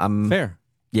 Fair.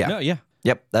 Yeah. No, yeah.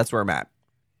 Yep, that's where I'm at.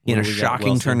 In What a do we got, shocking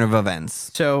Wilson? turn of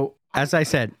events. So, as I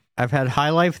said, I've had High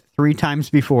Life 3 times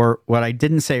before. What I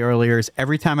didn't say earlier is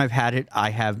every time I've had it, I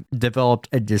have developed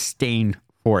a disdain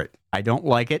for it. I don't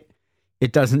like it.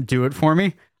 It doesn't do it for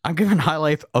me. I'm giving High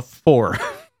Life a 4.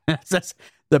 That's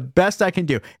the best I can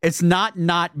do. It's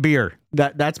not beer.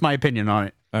 That's my opinion on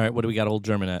it. All right, what do we got Old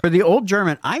German at? For the Old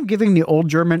German, I'm giving the Old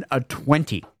German a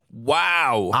 20.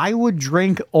 Wow. I would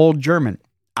drink Old German.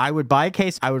 I would buy a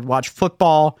case. I would watch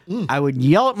football. I would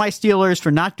yell at my Steelers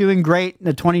for not doing great in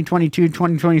the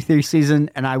 2022-2023 season,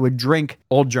 and I would drink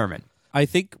Old German. I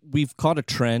think we've caught a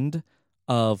trend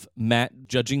of Matt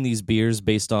judging these beers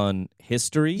based on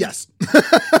history. Yes.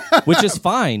 Which is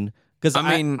fine. Because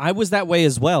I mean- I was that way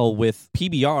as well with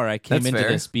PBR. I came That's into fair.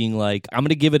 this being like, I'm going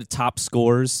to give it top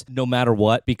scores no matter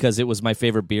what because it was my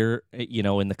favorite beer, you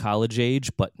know, in the college age.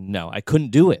 But no, I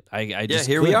couldn't do it. I Yeah, just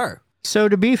here we couldn't. are. So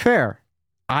to be fair,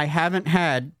 I haven't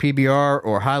had PBR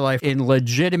or High Life in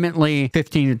legitimately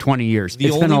 15 to 20 years. The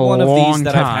It's only been a one of long these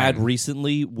that time. I've had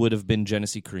recently would have been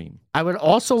Genesee Cream. I would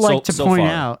also like to so point far.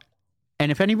 out,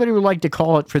 and if anybody would like to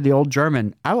call it for the Old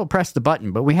German, I will press the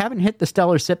button, but we haven't hit the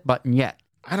Stellar Sip button yet.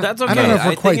 That's I okay. don't know if I we're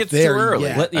think quite it's too there early.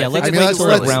 yet. Let- yeah, I let's think wait it's till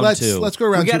too early. round two. Let's go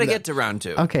around We got to two. get to round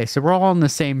 2. Okay, so we're all on the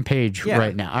same page Yeah.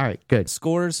 right now. All right, good.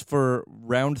 Scores for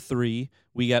round 3,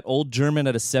 we got Old German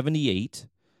at a 78,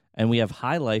 and we have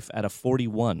High Life at a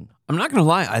 41. I'm not going to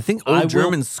lie. I think Old I will-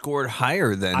 German scored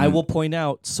higher than I will point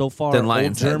out so far, Then Old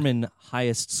Lion's Head. German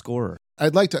highest scorer.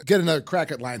 I'd like to get another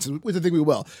crack at Lions, which I think we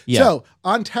will. Yeah. So,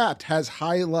 Untapped has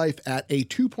High Life at a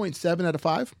 2.7 out of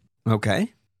 5.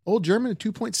 Okay. Old German, a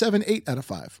 2.78 out of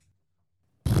 5.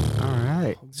 All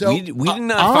right. So we did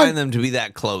not on- find them to be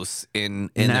that close in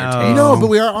their No. taste. No, but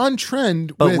we are on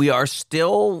trend. But with, we are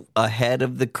still ahead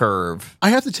of the curve. I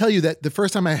have to tell you that the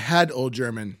first time I had Old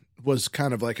German was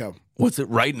kind of like a What's it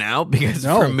right now? Because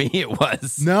No. for me, it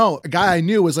was. no. A guy I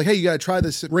knew was like, "Hey, you got to try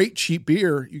this great cheap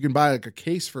beer. You can buy like a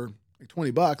case for like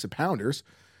 $20 a pounders."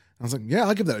 I was like, "Yeah,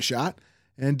 I'll give that a shot."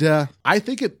 And I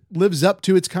think it lives up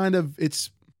to its kind of its.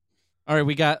 All right,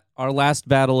 we got our last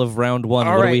battle of round 1.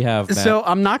 All What do right. we have, Matt? So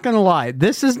I'm not going to lie.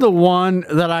 This is the one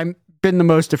that I've been the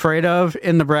most afraid of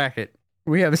in the bracket.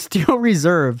 We have a Steel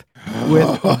Reserve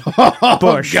with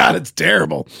Bush. God, it's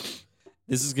terrible.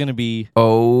 this is going to be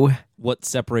OMG. what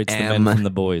separates the men from the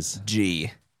boys.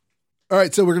 All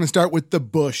right, so we're going to start with the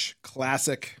Bush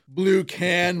Classic blue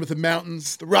can with the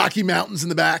mountains, the Rocky Mountains in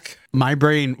the back. My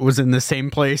brain was in the same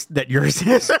place that yours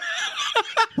is.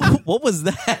 What was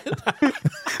that?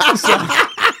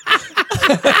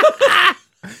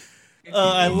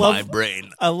 I My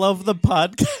brain. I love the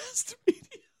podcast.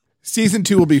 Season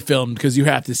 2 will be filmed because you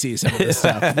have to see some of this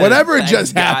stuff. Whatever Thank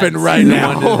just God happened right season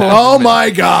now. one didn't Oh my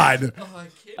God.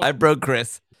 I broke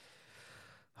Chris.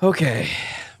 Okay.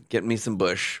 Get me some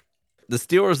Bush. the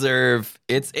Steel Reserve,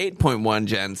 it's 8.1,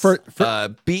 gents.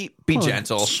 Be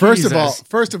gentle.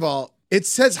 First of all, it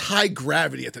says high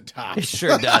gravity at the top. It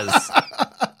sure does.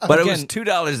 But it was Again,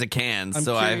 $2 a can, I'm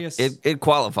so curious. it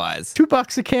qualifies.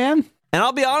 $2 a can. And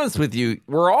I'll be honest with you,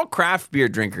 we're all craft beer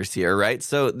drinkers here, right?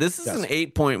 So this is an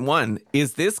 8.1.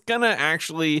 Is this going to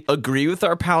actually agree with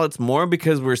our palates more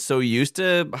because we're so used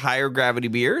to higher gravity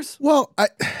beers? Well,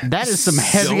 That is some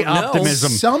heavy Don't know.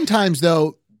 optimism. sometimes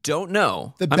though, Don't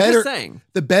know. the I'm better just saying.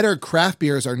 the better craft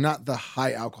beers are not the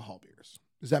high alcohol beers.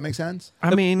 Does that make sense?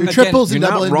 I mean, Your again, triples and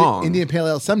you're double not wrong. Indian Pale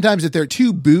Ale. Sometimes if they're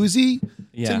too boozy,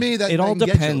 Yeah. to me that it all can get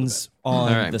you a little depends bit.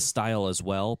 on All right. the style as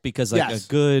well, because like Yes. a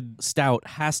good stout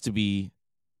has to be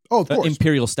Oh, of course.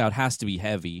 imperial stout has to be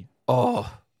heavy. Oh,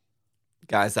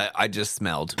 guys, I just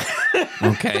smelled.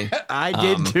 Okay. I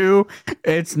did too.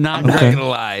 It's not I'm not great. going to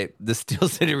lie. The Steel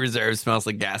City Reserve smells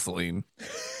like gasoline.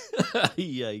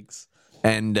 Yikes!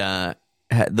 And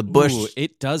the Bush. Ooh,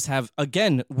 it does have.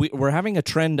 Again, we're having a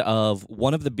trend of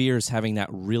one of the beers having that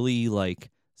really like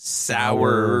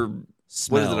sour.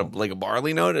 smell. What is it? Like a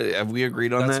barley note? Have we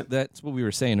agreed on that? That's what we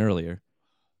were saying earlier.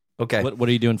 Okay. What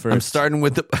are you doing first? I'm starting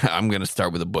with I'm going to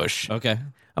start with a Bush. Okay.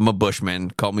 I'm a Bushman.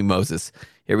 Call me Moses.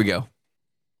 Here we go.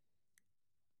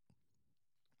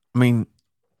 I mean,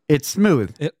 It's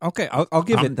smooth. Okay, I'll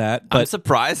give it that. I'm But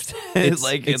surprised. it's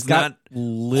like it's it's got not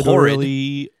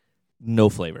literally no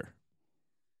flavor.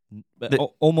 But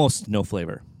almost no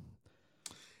flavor.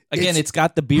 Again, It's- it's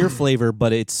got the beer flavor,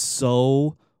 but it's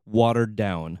so watered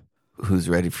down. Who's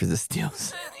ready for the Steel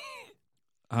City?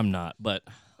 I'm not, but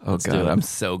Oh Let's do god, it. I'm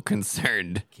so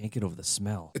concerned. can't get over the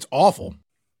smell. It's awful.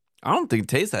 I don't think it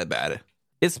tastes that bad.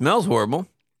 It smells horrible,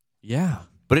 Yeah.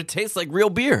 but it tastes like real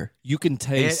beer. You can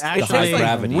taste actually- the It high tastes like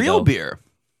gravity. real though. beer.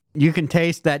 You can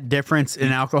taste that difference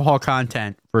in alcohol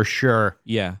content for sure.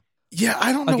 Yeah. Yeah,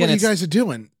 I don't know Again, what you it's- guys are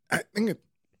doing. I think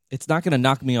It's not going to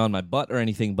knock me on my butt or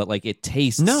anything, but like it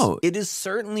tastes. No, it is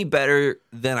certainly better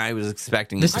than I was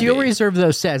expecting. The it to Steel be. Reserve,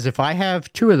 though, says if I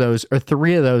have 2 of those or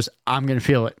 3 of those, I'm going to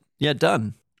feel it. Yeah,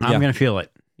 done. I'm Yeah. going to feel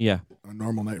it. Yeah. a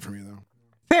normal night for me though.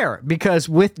 Fair, because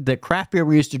with the craft beer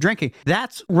we're used to drinking,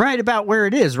 that's right about where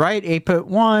it is, right?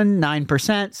 8.1,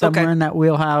 9%, somewhere Okay. in that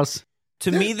wheelhouse.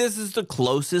 To me, this is the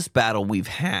closest battle we've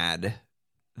had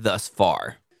thus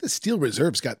far. The Steel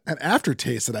Reserve's got an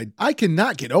aftertaste that I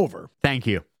cannot get over. Thank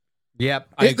you. Yep.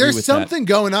 I agree There's with that. something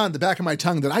going on in the back of my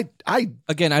tongue that I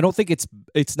Again, I don't think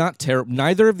it's not terrible.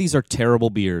 Neither of these are terrible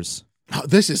beers.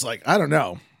 this is like, I don't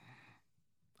know,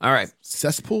 All right,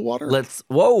 cesspool water? let's.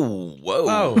 Whoa.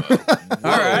 All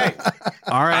right.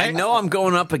 All right. I know I'm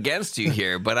going up against you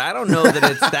here, but I don't know that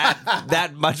it's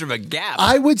that much of a gap.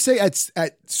 I would say at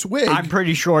Swig. I'm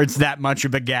pretty sure it's that much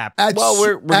of a gap. at, Well,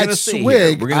 we're at gonna see here.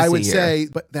 Swig, We're gonna I see would here. say,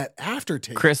 but that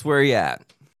aftertaste. Chris, where are you at?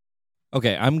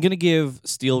 Okay, I'm going to give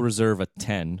Steel Reserve a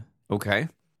 10, Okay.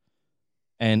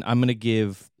 and I'm going to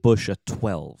give Bush a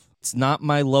 12. It's not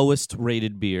my lowest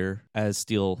rated beer as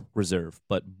Steel Reserve,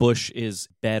 but Bush is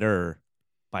better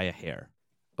by a hair.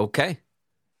 Okay.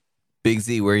 Big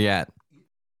Z, where you at?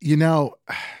 You know,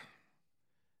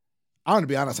 I want to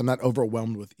be honest. I'm not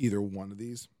overwhelmed with either one of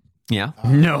these. Yeah.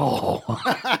 No.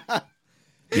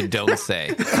 You don't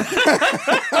say.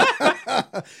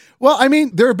 Well, I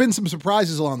mean, there have been some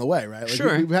surprises along the way, right? Like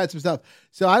Sure. We've had some stuff.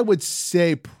 So I would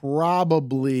say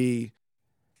probably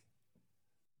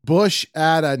Bush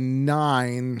at a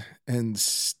 9 and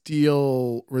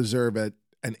Steel Reserve at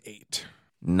an 8.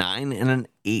 9 and an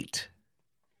 8.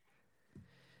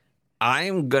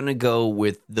 I'm going to go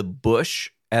with the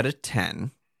Bush at a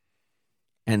 10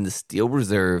 and the Steel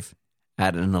Reserve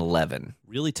at an 11.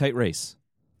 Really tight race.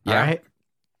 All right.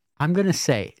 I'm going to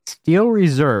say Steel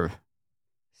Reserve,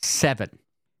 7.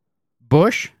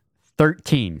 Bush,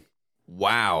 13.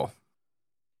 Wow.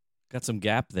 Got some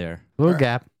gap there. Little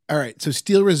gap. All right. So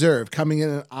Steel Reserve coming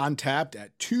in on tapped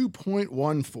at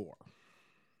 2.14.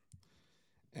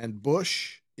 And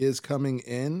Bush is coming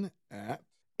in at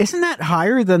Isn't that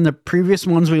higher than the previous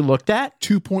ones we looked at?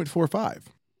 2.45.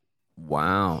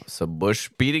 Wow. So Bush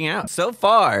beating out so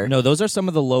far. No, those are some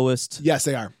of the lowest. Yes,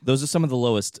 they are. Those are some of the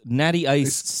lowest. Natty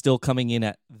Ice still coming in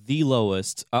at the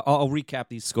lowest. I'll recap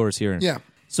these scores here. Yeah.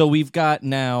 So we've got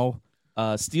now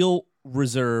Steel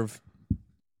Reserve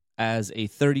as a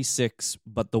 36,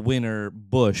 but the winner,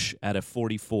 Bush, at a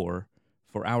 44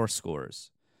 for our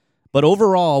scores. But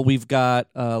overall, we've got,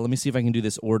 let me see if I can do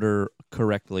this order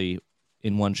correctly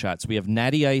in one shot. So we have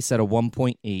Natty Ice at a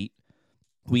 1.8.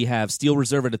 We have Steel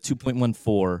Reserve at a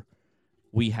 2.14.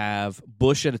 We have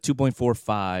Bush at a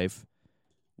 2.45.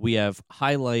 We have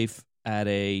High Life at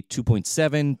a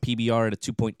 2.7. PBR at a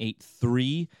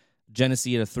 2.83.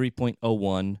 Genesee at a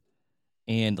 3.01.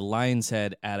 and Lion's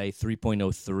Head at a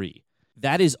 3.03.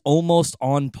 That is almost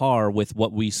on par with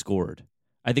what we scored.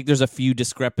 I think there's a few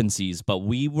discrepancies, but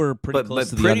we were pretty close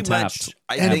to the pretty Untapped much,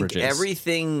 I averages. think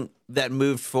everything that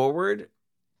moved forward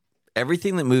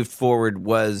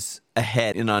was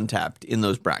ahead in Untapped in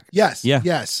those brackets. Yes. Yeah.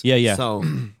 Yes. Yeah. So,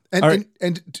 And, All right.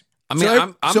 and I mean,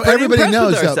 so, I'm so pretty everybody impressed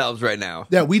knows with that, ourselves right now.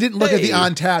 that we didn't look at the Hey.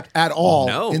 Untapped at all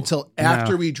No. until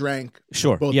after we drank.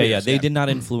 Sure. both Yeah, beers. They did not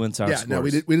influence our Yeah, scores. no,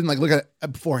 we didn't like look at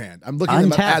it beforehand. I'm looking at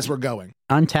them Untapped. as we're going.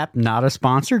 Untapped, not a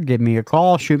sponsor. Give me a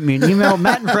call. Shoot me an email.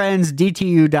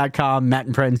 mattandfriendsdtu.com.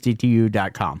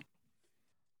 mattandfriendsdtu.com.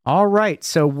 All right.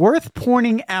 So worth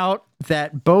pointing out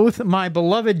that both my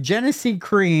beloved Genesee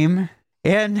Cream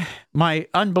and my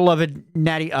unbeloved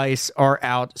Natty Ice are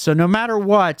out. So no matter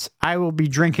what, I will be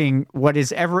drinking what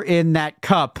is ever in that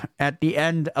cup at the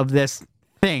end of this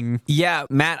thing. Yeah,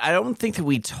 Matt, I don't think that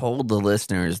we told the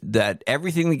listeners that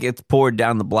everything that gets poured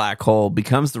down the black hole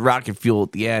becomes the rocket fuel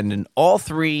at the end. And all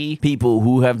three people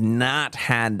who have not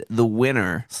had the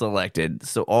winner selected,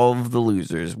 so all of the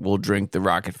losers will drink the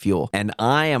rocket fuel. And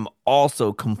I am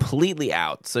also completely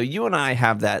out. So you and I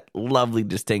have that lovely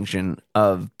distinction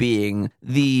of being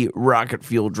the rocket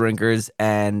fuel drinkers.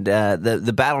 And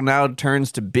the battle now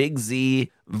turns to Big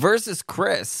Z versus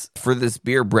Chris for this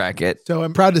beer bracket. So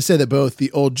I'm proud to say that both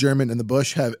the Old German and the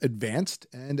Bush have advanced,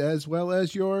 and as well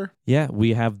as your. Yeah,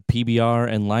 we have PBR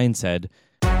and Lion's Head.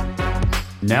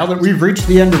 Now that we've reached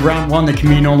the end of round one, that can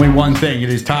mean only one thing. It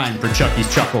is time for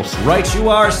Chucky's Chuckles. Right you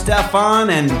are, Stefan,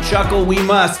 and chuckle we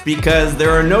must because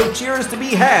there are no cheers to be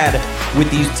had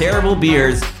with these terrible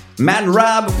beers. Matt and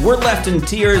Rob, we're left in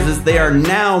tears as they are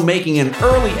now making an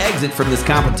early exit from this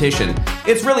competition.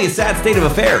 It's really a sad state of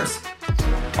affairs.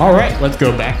 All right, let's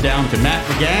go back down to Matt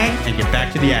the gang and get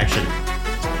back to the action.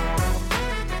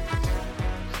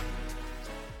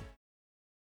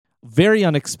 Very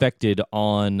unexpected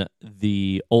on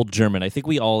the Old German. I think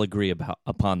we all agree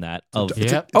upon that.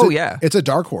 It's a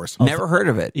dark horse. Never heard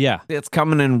of it. Yeah. It's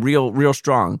coming in real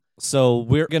strong. So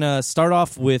we're going to start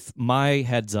off with my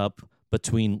heads up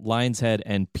between Lion's Head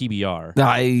and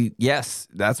PBR. Yes,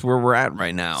 that's where we're at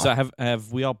right now. So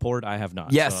have we all poured? I have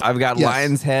not. Yes, So- I've got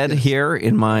Lion's Head here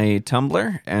in my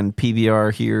tumbler and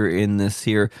PBR here in this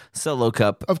here solo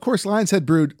cup. Of course, Lion's Head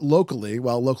brewed locally,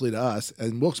 locally to us,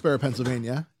 in Wilkes-Barre,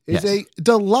 Pennsylvania, is Yes. a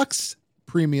deluxe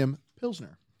premium Pilsner.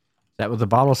 Is that what the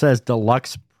bottle says?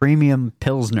 Deluxe Premium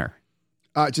Pilsner.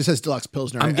 It just says deluxe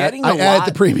Pilsner. I'm getting I a added lot-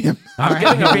 the premium. All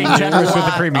right, you're being generous with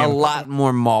the A premium. lot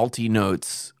more malty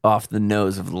notes off the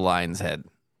nose of the Lion's Head.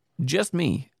 Just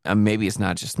me. Maybe it's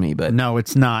not just me, but No,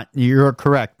 it's not. You're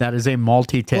correct. That is a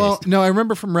malty taste. Well, no, I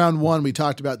remember from round one we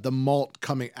talked about the malt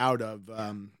coming out of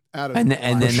and the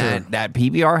then line. Sure. that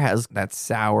PBR has that that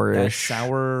sourish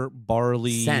sour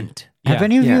barley scent. Have Yeah.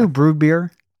 any of Yeah. you brewed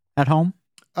beer at home?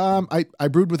 I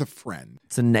brewed with a friend.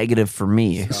 It's a negative for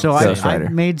me. So Ghost I Rider.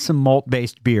 made some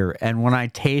malt-based beer, and when I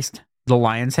taste the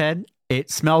Lion's Head, it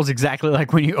smells exactly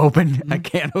like when you open a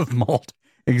can of malt.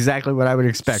 Exactly what I would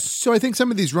expect. So I think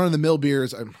some of these run-of-the-mill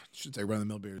beers, I should say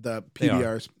run-of-the-mill beer, the They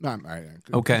are. PBRs. All right.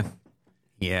 Okay.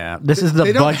 Yeah, this is the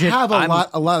They don't budget. have I'm-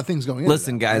 a lot of things going.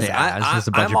 Listen, into guys, Yeah, this is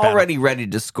a budget I'm battle. already ready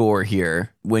to score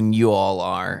here when you all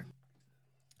are.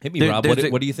 Hit me, There- Rob.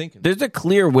 there's What are you thinking? There's a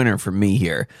clear winner for me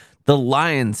here. The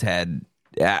Lion's Head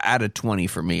out of 20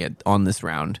 for me on this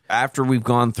round. After we've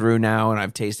gone through now and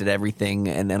I've tasted everything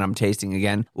and then I'm tasting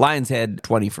again, Lion's Head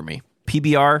 20 for me.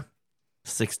 PBR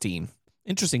 16.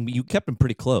 Interesting. You kept them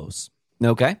pretty close.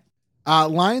 Okay.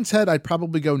 Lion's Head, I'd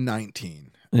probably go 19.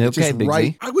 It's Okay, just Big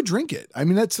right. Z. I would drink it. I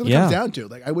mean, that's what it Yeah. comes down to.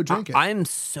 Like, I would drink it. I am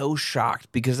so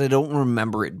shocked because I don't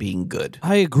remember it being good.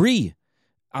 I agree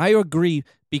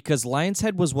because Lion's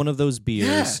Head was one of those beers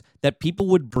Yeah. that people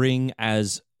would bring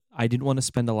as I didn't want to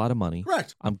spend a lot of money.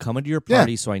 Correct. I'm coming to your Yeah.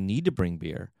 party, so I need to bring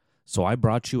beer. So I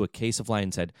brought you a case of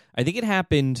Lion's Head. I think it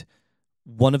happened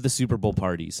one of the Super Bowl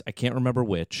parties. I can't remember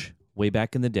which, way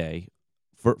back in the day.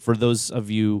 For those of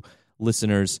you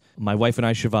listeners, my wife and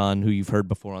I, Siobhan, who you've heard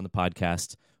before on the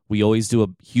podcast, we always do a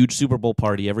huge Super Bowl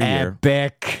party every year.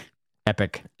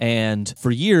 Epic. And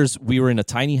for years, we were in a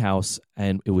tiny house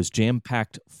and it was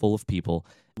jam-packed full of people.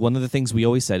 One of the things we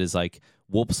always said is like,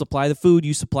 we'll supply the food,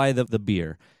 you supply the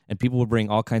beer. And people would bring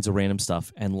all kinds of random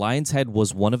stuff. And Lion's Head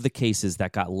was one of the cases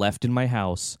that got left in my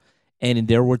house. And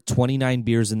there were 29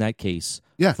 beers in that case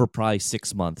for probably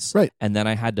 6 months. Right. And then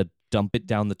I had to dump it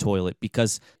down the toilet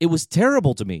because it was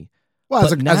terrible to me. Well, as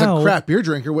But a now- craft beer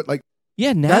drinker, what like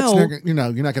Yeah, now that's you're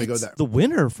not going to go it's there. the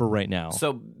winner for right now.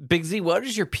 So, Big Z, what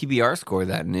is your PBR score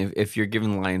then if you're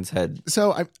giving Lion's Head?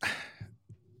 So I'm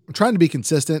trying to be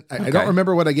consistent. I Okay. don't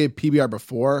remember what I gave PBR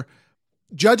before.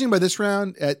 Judging by this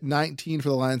round at 19 for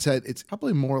the Lion's Head, it's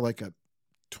probably more like a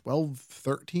 12,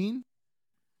 13.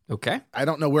 Okay. I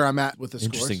don't know where I'm at with the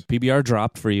Interesting. scores. PBR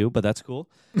dropped for you, but that's cool.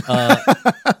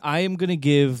 I am going to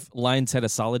give Lion's Head a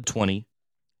solid 20,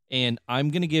 and I'm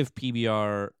going to give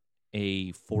PBR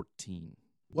a 14.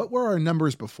 What were our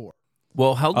numbers before?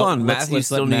 Well, hold Oh, on. let's Matthew let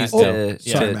still Matt needs go.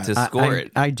 Sorry, to Matt. score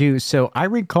it. I do. So I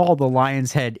recall the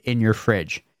Lion's Head in your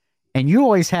fridge, and you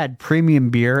always had premium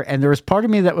beer, and there was part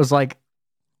of me that was like,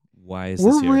 Why is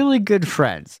this we're here? really good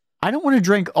friends. I don't want to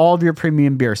drink all of your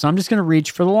premium beer, so I'm just going to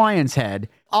reach for the Lion's Head.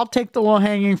 I'll take the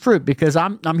low-hanging fruit because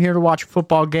I'm here to watch a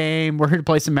football game. We're here to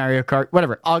play some Mario Kart,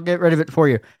 whatever. I'll get rid of it for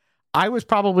you. I was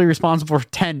probably responsible for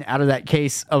 10 out of that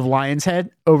case of Lion's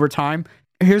Head over time.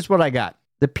 Here's what I got.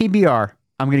 The PBR,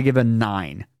 I'm going to give a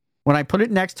 9. When I put it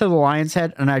next to the Lion's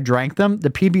Head and I drank them, the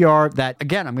PBR, that,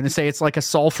 again, I'm going to say it's like a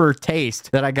sulfur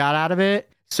taste that I got out of it.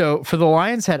 So for the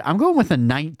Lion's Head, I'm going with a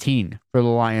 19 for the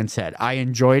Lion's Head. I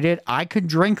enjoyed it. I could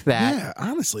drink that. Yeah,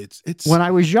 honestly, it's When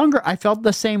I was younger, I felt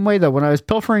the same way, though. When I was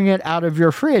pilfering it out of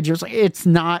your fridge, it was like, it's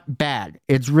not bad.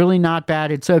 It's really not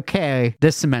bad. It's okay.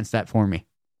 This cements that for me.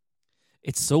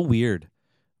 It's so weird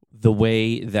the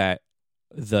way that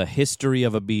the history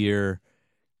of a beer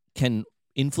can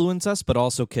influence us, but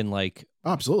also can, like,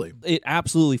 absolutely. it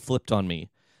absolutely flipped on me.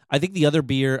 I think the other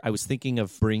beer I was thinking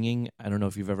of bringing, I don't know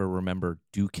if you've ever remembered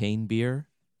Duquesne beer.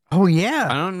 Oh, I yeah.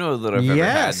 don't know that I've ever had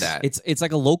Yes. that. It's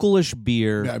like a localish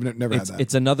beer. Yeah, I've never had it's,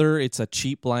 that. it's a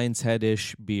cheap Lion's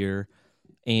Head-ish beer,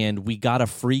 and we got a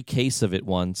free case of it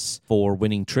once for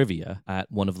winning trivia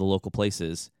at one of the local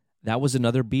places. That was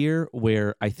another beer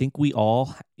where I think we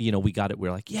all, we got it. We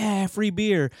were like, yeah, free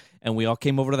beer. And we all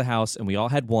came over to the house, and we all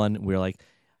had one. And we were like,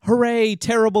 hooray,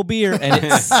 terrible beer. And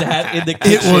it sat in the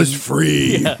kitchen.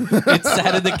 free. Yeah, it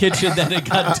sat in the kitchen, then it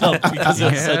got dumped because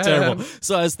it was so terrible.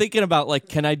 So I was thinking about, like,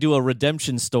 can I do a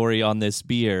redemption story on this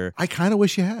beer? I kind of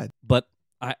wish you had. But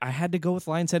I had to go with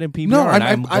Lion's Head and PBR, No, and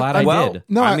I- I'm glad I well, did.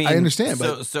 No, I mean, understand,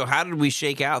 So, but so how did we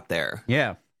shake out there?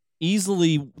 Yeah.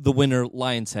 Easily the winner,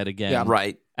 Lion's Head again. Yeah.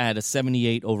 Right. At a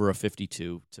 78 over a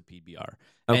 52 to PBR.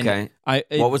 And Okay.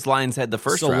 it- What was Lion's Head the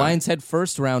first so round? Lion's Head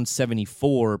first round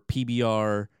 74,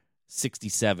 PBR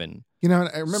 67. you know,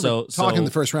 I remember So- talking so-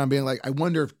 the first round, being like, I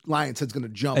wonder if Lion's Head's going to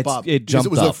jump It's- up. it because jumped it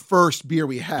was up. the first beer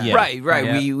we had. Yeah. Right.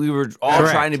 Yeah. We were all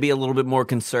Correct. trying to be a little bit more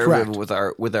conservative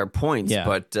Correct. with our points, Yeah.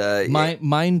 but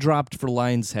Mine dropped for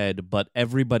Lion's Head, but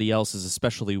everybody else's,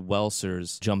 especially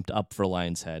Welser's, jumped up for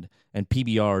Lion's Head, and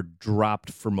PBR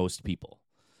dropped for most people.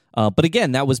 But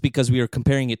again, that was because we were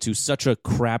comparing it to such a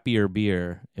crappier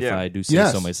beer, if Yeah. I do say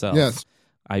Yes. so myself. Yes.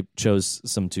 I chose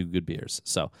some two good beers.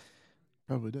 So,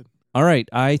 Probably did. all right,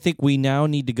 I think we now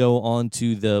need to go on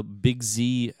to the Big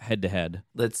Z head-to-head.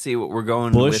 let's see what we're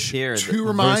going Busch with here. To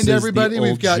remind versus everybody, the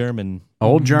we've Old got German.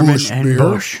 Old German Busch and beer.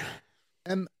 Busch.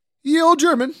 and the old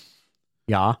German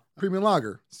Yeah. premium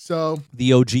lager. So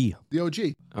The OG. the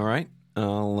OG. All right,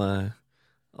 I'll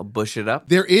bush it up.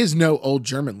 There is no old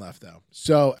German left, though.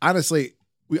 So honestly,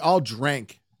 we all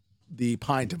drank the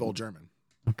pint of old German.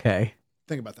 Okay.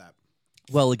 Think about that.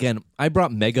 Well, again, I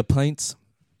brought mega pints,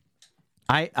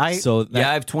 I so that, Yeah,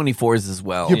 I have 24s as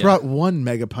well. You yeah. brought one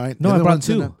mega pint. No, the I other brought one's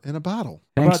in two. in a bottle.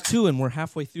 I thanks, brought two, and we're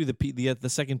halfway through the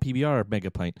second PBR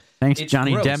mega pint. thanks It's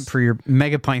Johnny gross. Depp, for your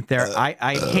mega pint there.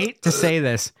 I hate to say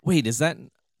this. Wait, is that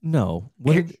no?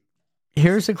 What Here-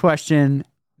 here's a question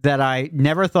that I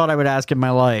never thought I would ask in my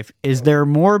life. Is there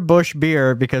more Busch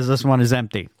beer because this one is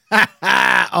empty?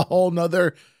 A whole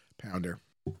nother pounder.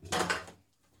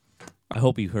 I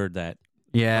hope you heard that.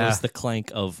 That Yeah. was the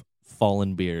clank of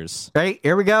fallen beers. Right,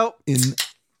 here we go. In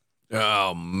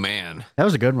Oh man, That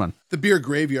was a good one. the beer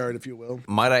graveyard, if you will.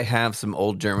 might I have some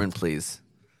old German, please?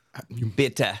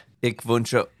 Bitte. Ich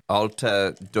wünsche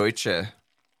alte Deutsche.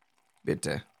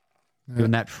 Bitte.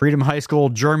 Doing that Freedom High School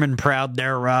German proud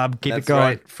there, Rob. Keep That's it going.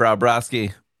 right, Frau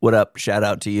Broski. What up? Shout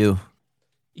out to you.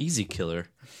 Easy killer.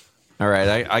 All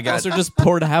right, I got. Also, just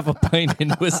poured half a pint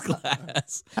into his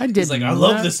glass. I did. He's like, I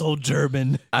love this old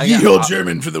German. I Ye got, old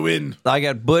German for the win. I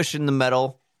got Bush in the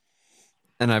metal,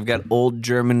 and I've got Old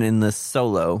German in the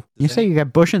solo. You say you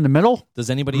got Busch in the middle? Does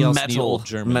anybody else need Metal. old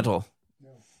German? Metal.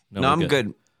 No, No, we're I'm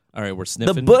good. All right, we're The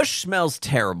sniffing. Bush smells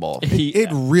terrible. It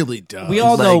really does. we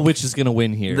all know like- which is going to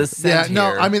win here. The Yeah, scent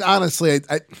no, here. I mean, honestly,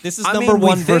 This is I number mean, we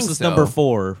one think versus so. number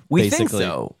four. we basically. think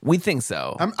so. We think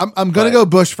so. I'm going to But- go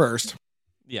Bush first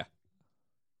Yeah.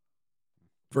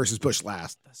 versus Bush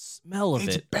last. The smell of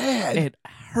It's it. bad. It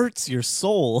hurts your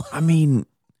soul. I mean,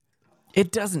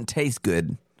 it doesn't taste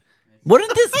good. What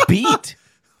did this beat?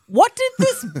 What did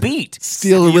this beat?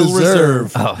 Steel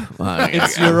Reserve. Oh, well,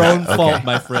 It's your own fault,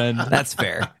 my friend. That's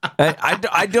fair.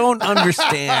 I don't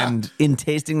understand in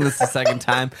tasting this the second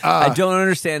time. I don't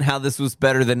understand how this was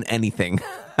better than anything.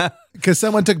 Because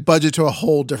someone took budget to a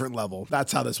whole different level.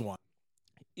 That's how this won.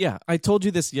 Yeah, I told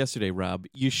you this yesterday, Rob.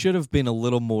 You should have been a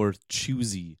little more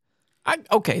choosy.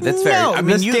 Okay, that's fair. No, I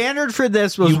mean, the standard for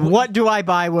this was what do I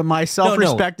buy when my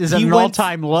self-respect is at He an went-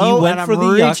 all-time he low went and for I'm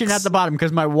the reaching yucks. at the bottom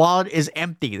because my wallet is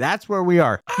empty. That's where we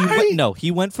are.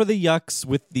 He went for the yucks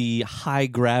with the high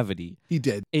gravity. He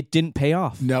did. It didn't pay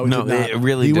off. No, No, did not. it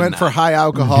really He did went not. for high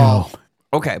alcohol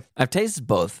okay, I've tasted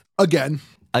both again.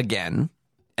 again,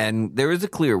 and there is a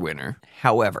clear winner.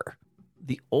 However,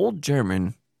 the Old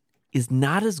German is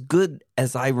not as good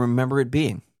as I remember it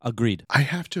being. Agreed. I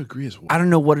have to agree as well. I don't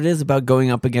know what it is about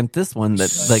going up against this one that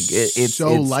it's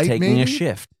So light, taking a maybe?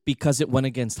 shift. Because it went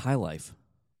against High Life.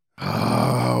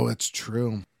 Oh, it's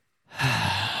true.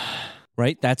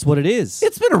 Right? That's what it is.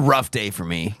 It's been a rough day for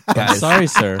me, guys. Sorry,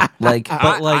 sir.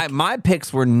 My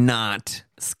picks were not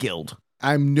skilled.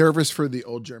 I'm nervous for the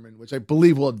Old German, which I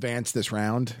believe will advance this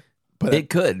round. But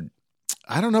It could.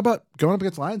 I don't know about going up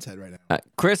against Lion's Head right now.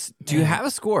 Chris, do you have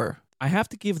a score? I have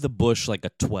to give the Bush like a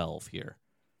 12 here.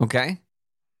 Okay.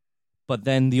 But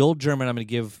then the Old German, I'm going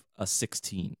to give a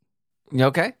 16. You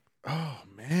okay? Oh,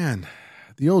 man.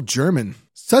 The Old German.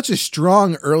 Such a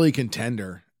strong early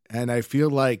contender. And I feel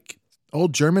like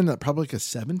Old German, probably like a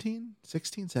 17,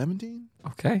 16, 17.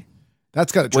 Okay.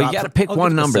 That's got to drop. Well, you got to pick I'll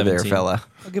one give it the number there, 17. fella.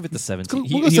 I'll give it the 17.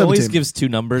 We'll go He always 17. gives two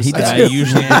numbers, He and does. I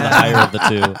usually am the higher of the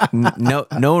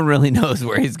two. No one really knows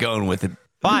where he's going with it.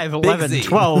 5, Big 11, Z.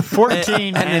 12,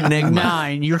 14, An and enigma.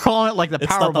 9. You're calling it like the It's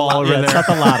not the Powerball over It's there. not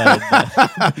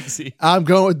the lotto. See? I'm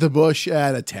going with the Bush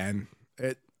at a 10.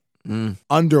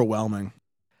 Underwhelming.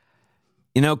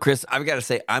 You know, Chris, I've got to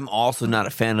say, I'm also not a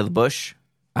fan of the Bush.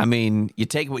 I mean, you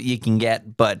take what you can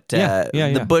get, but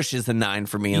the Bush is a 9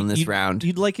 for me on this round.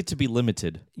 You'd like it to be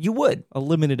limited. You would. A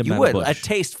limited You amount would. of Bush.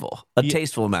 A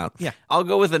tasteful amount. Yeah. I'll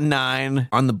go with a 9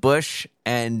 on the Bush.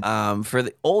 And for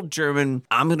the Old German,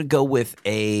 I'm going to go with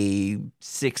a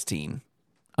 16.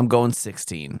 I'm going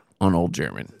 16 on Old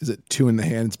German. Is it 2 in the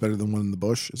hand? It's better than 1 in the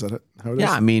bush. Is that how it is?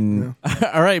 Yeah, I mean,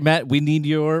 All right, Matt, we need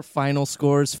your final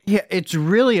scores. Yeah, it's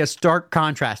really a stark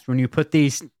contrast when you put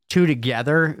these two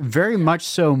together, very much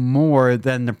so more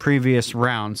than the previous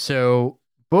round. So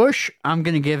Bush, I'm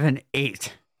going to give an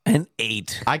 8. an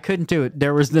 8. I couldn't do it.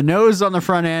 There was the nose on the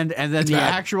front end and then the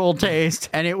bad. actual taste.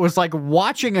 And it was like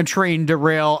watching a train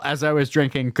derail as I was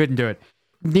drinking. Couldn't do it.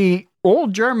 The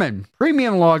Old German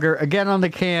premium lager, again on the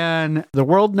can, the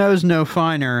world knows no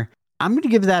finer. I'm going to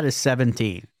give that a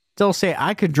 17. Still say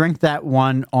I could drink that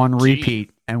one on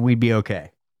repeat and we'd be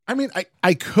okay. I mean,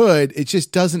 I could. It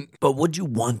just doesn't. But would you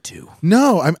want to?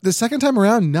 No, the second time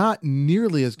around, not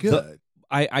nearly as good.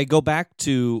 I go back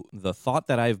to the thought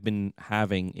that I've been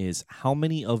having is how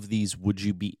many of these would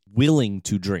you be willing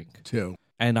to drink? 2.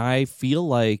 And I feel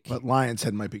like, But Lion's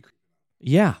Head might be.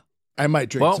 yeah, I might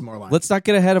drink Well, some more Lion's let's not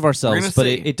get ahead of We're ourselves, gonna but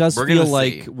see. it does We're feel gonna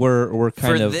like see. we're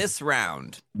kind For of this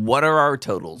round, what are our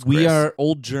totals, we Chris? are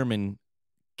Old German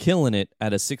killing it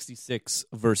at a 66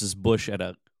 versus Bush at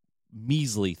a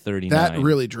measly 39. That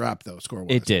really dropped, though,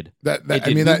 score-wise. It did. That, It I did.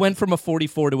 mean, We that went from a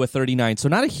 44 to a 39, so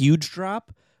not a huge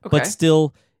drop, Okay. but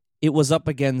still, it was up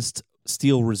against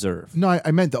Steel Reserve. No,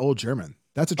 I meant the Old German.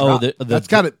 That's a Oh, drop. the- That's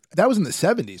got it. That was in the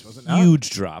 70s, wasn't it? Huge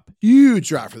drop. Huge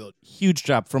drop for the. Huge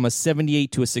drop from a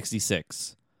 78 to a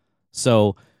 66.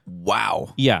 So,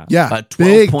 Wow. yeah. Yeah, A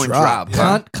big 12-point drop.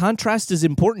 Yeah. Contrast is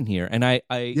important here. And I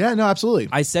Yeah, no, absolutely.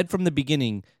 I said from the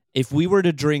beginning, if we were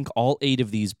to drink all 8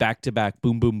 of these back to back,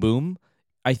 boom, boom, boom,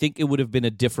 I think it would have been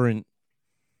a different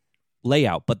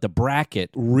layout. But the bracket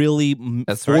really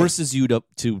That's right. forces you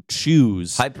to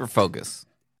choose. Hyper focus.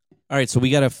 All right, so we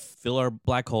got to fill our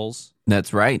black holes.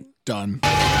 That's right. Done.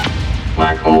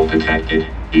 Black hole detected.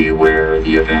 Beware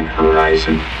the event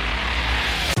horizon.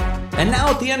 And now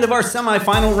at the end of our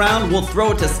semifinal round, we'll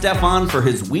throw it to Stefan for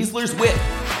his Weasel's Wit.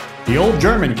 The Old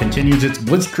German continues its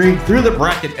blitzkrieg through the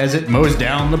bracket as it mows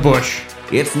down the Bush.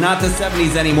 It's not the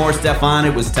 70s anymore, Stefan.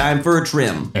 It was time for a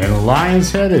trim. And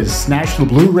Lion's Head has snatched the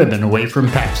blue ribbon away from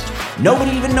Pabst.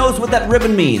 Nobody even knows what that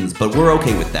ribbon means, but we're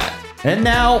okay with that. And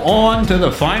now on to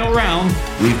the final round.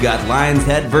 We've got Lion's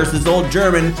Head versus Old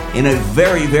German in a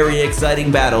very, very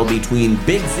exciting battle between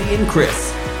Big Z and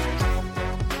Chris.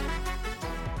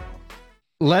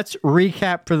 Let's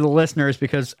recap for the listeners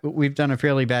because we've done a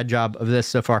fairly bad job of this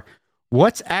so far.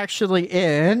 What's actually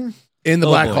in? In the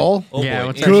black boy. hole? Oh, Yeah, boy.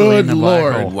 what's actually in Good the black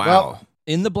Lord. hole? Wow. Well,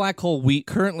 In the black hole, we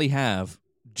currently have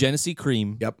Genesee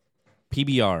Cream, yep.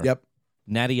 PBR, Yep.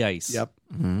 Natty Ice, Yep.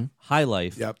 High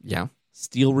Life, Yep. Yeah.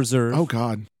 Steel Reserve, Oh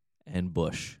God. and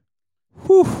Bush.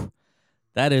 Whew.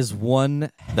 That is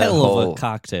one hell of a whole-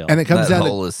 cocktail. And it comes That down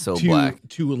hole is so to black.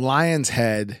 Lion's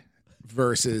Head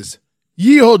versus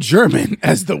Ye Old German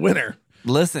as the winner.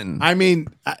 Listen, I mean,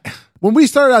 when we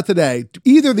started out today,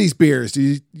 either of these beers,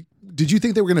 did you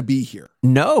think they were going to be here?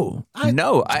 no. It's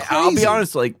I'll be crazy.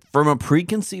 honest. Like from a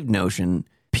preconceived notion,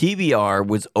 PBR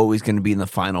was always going to be in the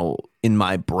final in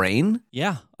my brain.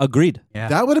 yeah, agreed. Yeah.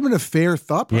 That would have been a fair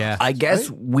thought process. Yeah. I guess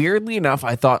right? weirdly enough,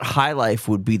 I thought High Life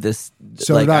would be this.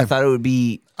 So like did I. I thought it would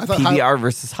be I thought PBR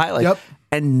versus High Life. Yep.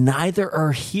 And neither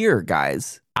are here,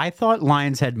 guys. I thought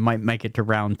Lion's Head might make it to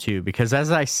round 2 because, as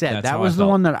I said, That's that how was I the felt.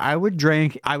 one that I would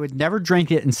drink. I would never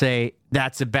drink it and say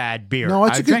that's a bad beer. No,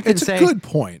 it's I a would good, drink it and it's a say, good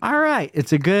point. all right,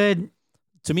 it's a good.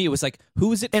 To me, it was like,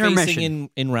 who is it Intermission. facing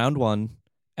in round 1?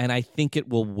 And I think it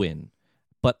will win.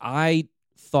 But I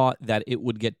thought that it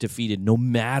would get defeated no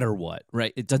matter what,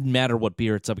 right? It doesn't matter what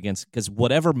beer it's up against because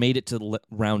whatever made it to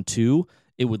round 2,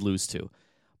 it would lose to.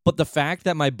 But the fact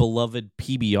that my beloved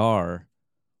PBR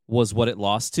was what it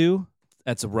lost to,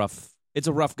 it's a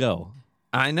rough go.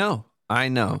 I know.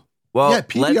 Well, Yeah,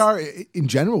 PBR in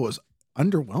general was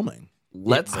underwhelming.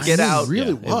 Let's I get mean, out. it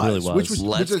really Yeah, it really was. Which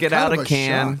Let's is get kind out of a a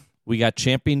can shock. We got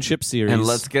Championship Series. and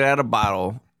let's get out a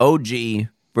bottle. OG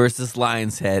versus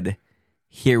Lion's Head.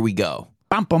 Here we go.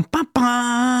 Bum, bum, bum,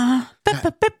 bum. Matt,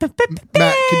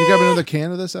 can you grab another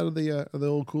can of this out of the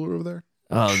old cooler over there?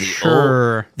 Oh,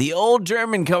 Sure. the old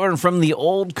German coming from the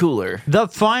old cooler. The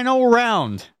final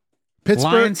round: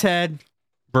 Pittsburgh. Lion's Head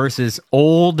versus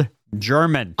Old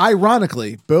German.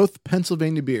 Ironically, both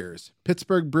Pennsylvania beers.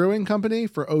 Pittsburgh Brewing Company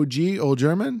for OG Old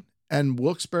German, and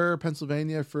Wilkes-Barre,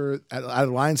 Pennsylvania for at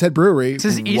Lion's Head Brewery. This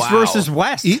is East Wow. versus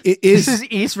West. It is- this is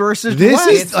East versus this West.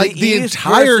 is It's like the East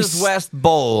entire versus West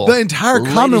Bowl. The entire Ladies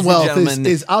and Commonwealth gentlemen,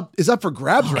 is up for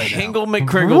grabs right now. Hingle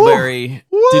McCringleberry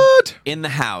What? in the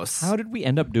house. How did we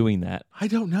end up doing that? I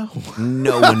don't know.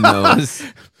 No one knows.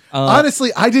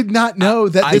 Honestly, I did not know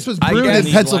that this was I brewed get in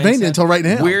the Pennsylvania Lion's Head. until right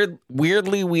now.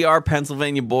 Weirdly, we are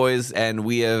Pennsylvania boys, and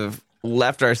we have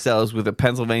left ourselves with a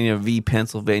Pennsylvania v.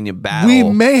 Pennsylvania battle. We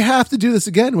may have to do this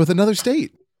again with another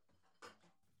state.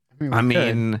 I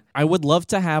mean, I would love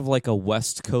to have like a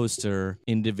West Coaster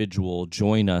individual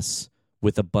join us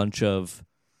with a bunch of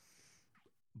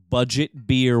budget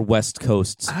beer West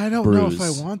Coast I don't brews. know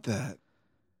if I want that.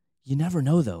 You never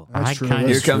know though. That's true. kinda-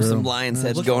 here That's comes true. some Lion's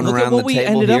Heads Look, going look around at what the we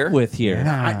table ended here. up with here.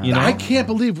 Yeah. You know? I can't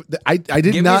believe that I did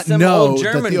Give me not some know Old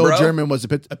that German, the Old bro. German was a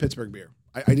Pittsburgh beer.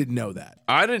 I didn't know that.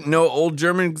 I didn't know Old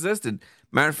German existed.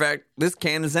 Matter of fact, this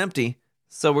can is empty,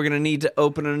 so we're gonna need to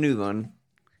open a new one.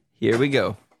 Here we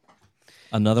go.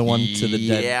 Another one to the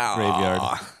dead Yeah.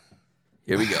 graveyard.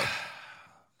 Here we go.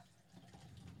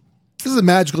 This is a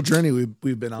magical journey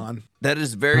we've been on. That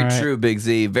is very All right. true, Big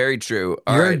Z. Very true.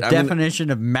 All Your right, I'm gonna- definition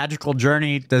of magical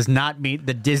journey does not meet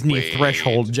the Disney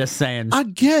threshold. Just saying.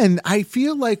 Again, I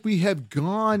feel like we have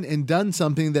gone and done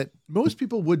something that most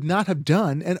people would not have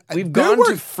done, and We've there gone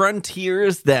were- to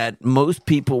frontiers that most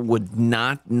people would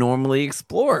not normally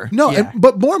explore. No, Yeah.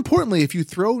 but more importantly, if you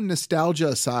throw nostalgia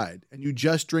aside and you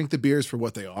just drink the beers for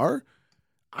what they are,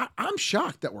 I'm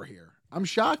shocked that we're here. I'm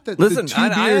shocked that Listen, the two I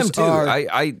beers am too. are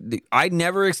I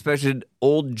never expected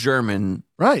Old German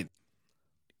right.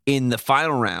 in the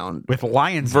final round With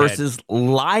Lion's Head. versus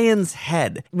Lion's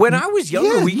Head. When I was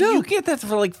younger, Yeah, you no. get that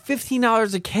for like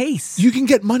 $15 a case. You can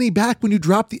get money back when you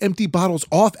drop the empty bottles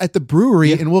off at the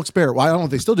brewery in Wilkes-Barre. Well, I don't know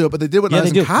if they still do it, but they did when I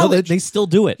was in college. they still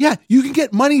do it. Yeah, you can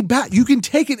get money back. You can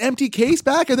take an empty case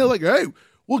back, and they're like, "Hey,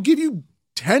 we'll give you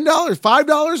 $10,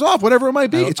 $5 off, whatever it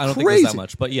might be." It's I don't crazy. think it was that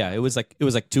much, but yeah, it was like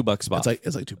 $2 off.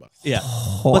 It's like $2. yeah.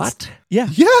 What? Yeah.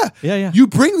 Yeah. You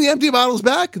bring the empty bottles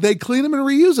back, they clean them and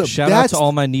reuse them. Shout out to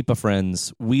all my NEPA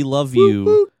friends. We love you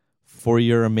woot. for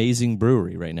your amazing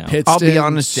brewery right now. Pittston, I'll be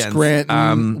honest, Jen,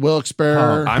 Scranton,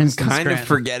 Wilkes-Barre. I'm Princeton, kind of Scranton.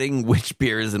 forgetting which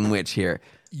beer is in which here.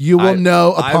 you will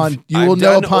know upon I've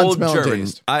done Old smell and German.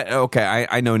 taste.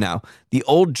 I know now. The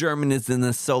Old German is in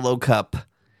the solo cup,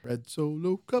 Red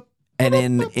Solo Cup. and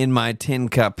in my tin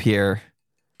cup here.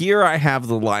 Here I have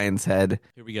the Lion's Head.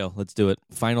 Here we go. Let's do it.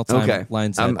 Final time. Okay,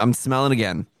 Lion's Head. I'm smelling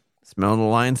again. Smelling the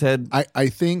Lion's Head. I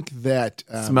think that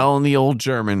Smelling the Old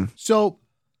German. so.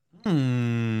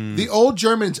 The Old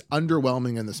German's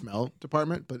underwhelming in the smell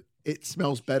department, but it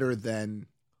smells better than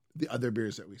the other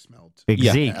beers that we smelled. Big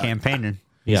Yeah. Z campaigning.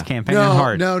 Yeah. He's campaigning No,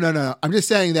 hard. no. I'm just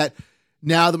saying that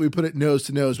now that we put it nose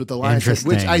to nose with the Lion's Head,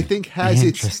 which Interesting. I think has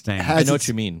its Interesting. has I know its, what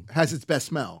you mean. has its best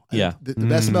smell. And Yeah. the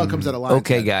best smell comes out of Lion's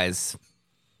Okay, Head. guys.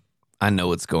 I know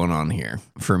what's going on here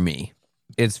for me.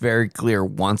 It's very clear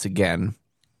once again,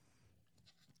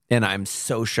 and I'm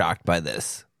so shocked by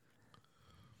this.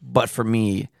 But for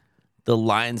me, the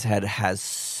Lion's Head has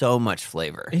so much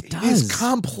flavor. It It's does.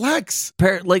 complex.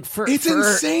 It's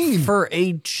insane. For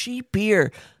a cheap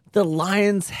beer, the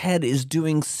Lion's Head is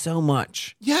doing so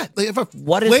much. Yeah, they have a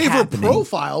What is flavor happening?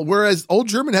 profile, whereas Old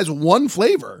German has one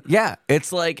flavor. Yeah,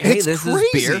 it's like, hey, It's this crazy.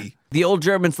 is beer. The Old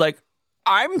German's like,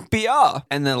 I'm beer,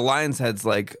 and then the Lion's Head's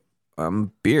like,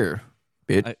 beer.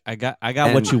 Bitch. I got what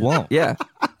And- you want. Yeah,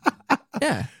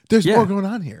 yeah. There's Yeah. more going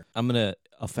on here. I'm gonna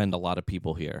offend a lot of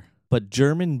people here, but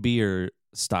German beer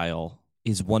style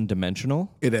is one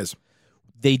dimensional. It is.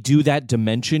 They do that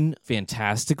dimension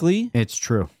fantastically. It's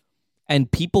true. And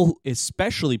people,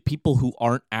 especially people who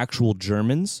aren't actual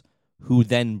Germans, who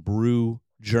then brew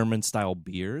German style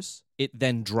beers, it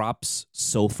then drops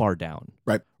so far down.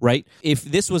 Right. Right? If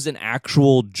this was an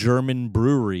actual German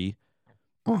brewery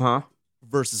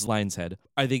versus Lion's Head,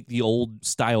 I think the old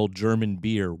style German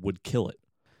beer would kill it.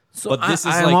 So But this is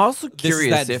I'm like- also this is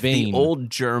curious that if vein. the Old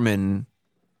German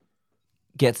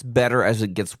gets better as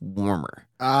it gets warmer.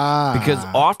 Because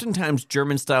oftentimes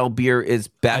German style beer is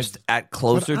best at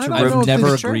closer But I to don't room know I've if never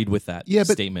temperature. agreed with that Yeah,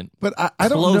 but- statement. But I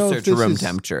don't know closer if to this room is,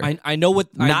 temperature. I know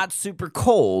what Not super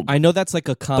cold, I know that's like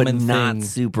a but common not thing.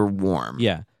 super warm.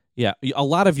 Yeah. A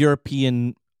lot of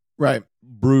European Right.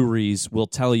 breweries will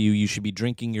tell you should be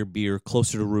drinking your beer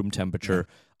closer to room temperature.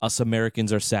 Us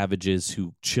Americans are savages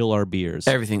who chill our beers.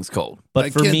 Everything's cold. But I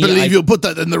for can't me, believe you put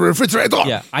that in the refrigerator.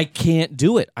 yeah, I can't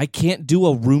do it. I can't do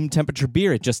a room temperature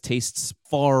beer. It just tastes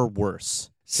far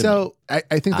worse. to me. So I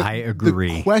think that I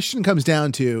agree. The question comes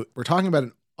down to, we're talking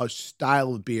about a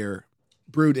style of beer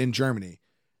brewed in Germany.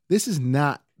 This is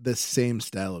not the same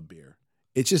style of beer.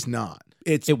 It's just not.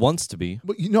 It's it wants to be.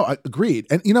 But agreed.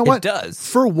 And you know what? It does.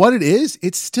 For what it is,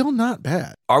 it's still not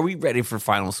bad. Are we ready for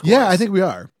final scores? Yeah, I think we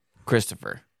are.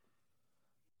 Christopher.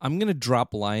 I'm gonna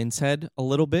drop Lion's Head a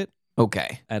little bit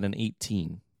Okay. at an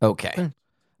 18. Okay.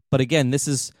 But again, this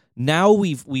is now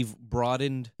we've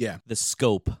broadened Yeah. the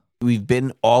scope. We've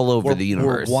been all over We're- the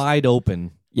universe. We're wide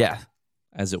open, Yeah.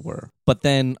 as it were. But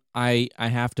then I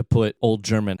have to put Old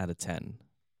German at a 10.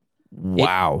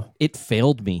 Wow. It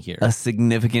failed me here. A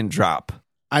significant drop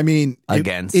I mean,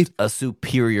 against a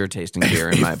superior tasting beer,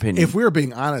 in my opinion. If we were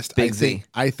being honest, Big Z.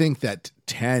 I think that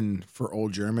 10 for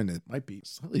Old German, it might be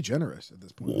slightly generous at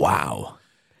this point. Wow.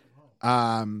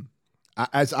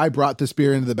 As I brought this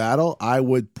beer into the battle, I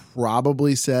would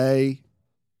probably say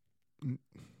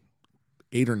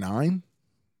 8 or 9.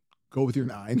 Go with your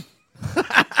 9.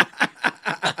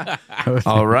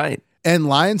 All right. And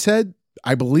Lion's Head,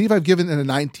 I believe I've given it a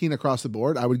 19 across the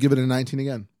board. I would give it a 19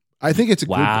 again. I think it's a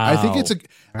good. I think it's a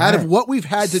out of what we've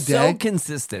had today. So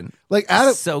consistent. Like out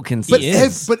of So but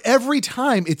consistent. but every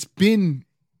time it's been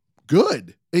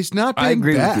good. It's not been I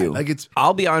agree bad. with you. Like it's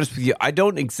I'll be honest with you. I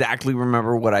don't exactly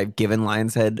remember what I've given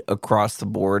Lion's Head across the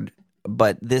board,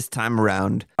 but this time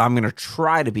around, I'm going to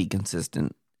try to be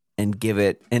consistent and give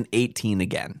it an 18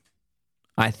 again.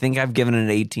 I think I've given it an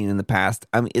 18 in the past.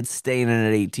 I mean, it's staying in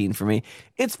at 18 for me.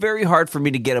 It's very hard for me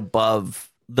to get above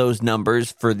those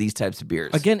numbers for these types of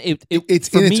beers. Again, It's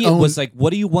for in me. its It own- was like,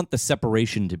 what do you want the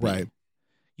separation to be? right.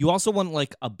 You also want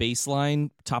like a baseline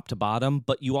top to bottom,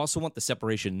 but you also want the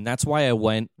separation. And that's why I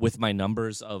went with my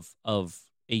numbers of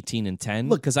 18 and 10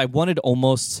 Look- because I wanted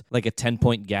almost like a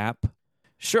 10-point gap,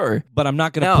 Sure. but I'm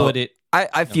not going to No. put it.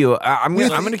 I feel I'm With-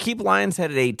 going to keep Lion's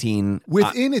Head at 18.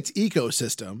 Within its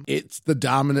ecosystem, it's the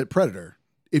dominant predator.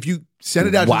 If you send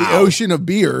it out to the Wow. ocean of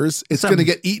beers, it's going to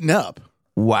get eaten up.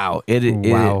 Wow.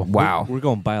 Wow. Wow. We're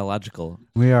going biological.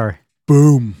 We are.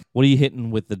 Boom. What are you hitting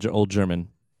with the Old German?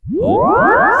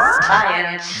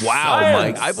 Wow,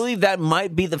 Mike. I believe that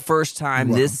might be the first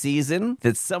time this season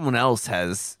that someone else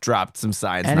has dropped some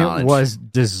science And knowledge. it was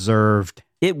deserved.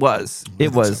 It was.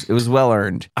 It was well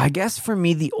earned. I guess for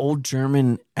me, the Old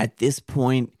German at this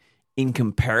point, in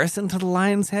comparison to the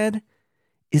Lion's Head,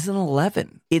 is an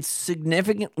 11. It's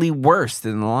significantly worse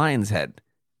than the Lion's Head.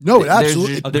 No, it There's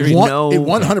absolutely. just- there's it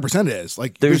 100% is.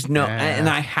 Like There's no, and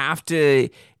I have to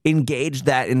engage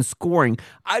that in scoring.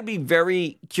 I'd be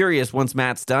very curious once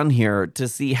Matt's done here to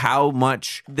see how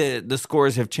much the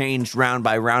scores have changed round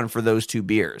by round for those two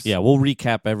beers. Yeah, we'll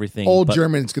recap everything. Old but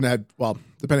German's going to have, well,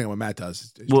 depending on what Matt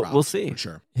does. it's We'll dropped, see. For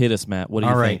sure. Hit us, Matt. What do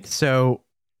you All right. think? So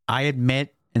I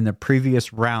admit in the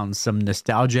previous round, some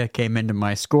nostalgia came into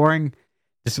my scoring.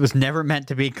 This was never meant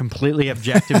to be completely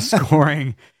objective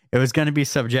scoring. It was going to be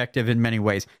subjective in many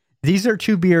ways. These are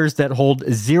two beers that hold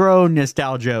zero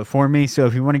nostalgia for me. So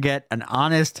if you want to get an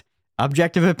honest,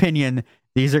 objective opinion,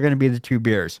 these are going to be the two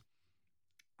beers.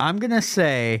 I'm going to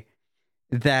say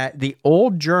that the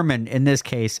Old German, in this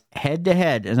case, head to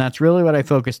head, and that's really what I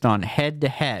focused on, head to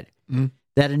head.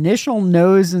 That initial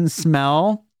nose and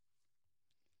smell,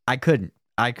 I couldn't.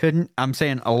 I couldn't. I'm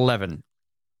saying 11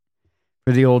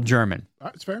 for the Old German.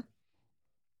 That's fair.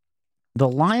 The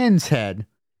Lion's Head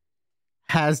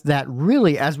has that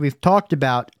really, as we've talked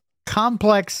about,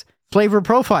 complex flavor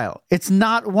profile. It's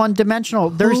not one dimensional.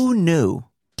 There's Who knew?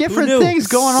 different Who knew? things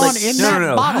going on in no, that no,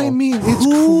 no. bottle. I mean, it's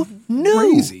Who knew?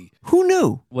 crazy. Who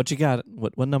knew? What you got?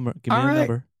 What number? Give me All a right.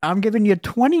 number. I'm giving you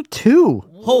 22.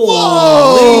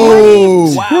 Whoa!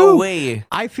 Wowee.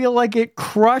 I feel like it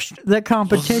crushed the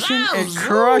competition. It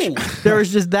crushed. There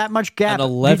was just that much gap An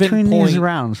 11 between these point-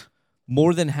 rounds.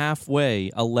 More than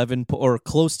halfway, or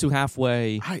close to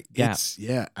halfway gap.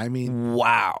 I mean,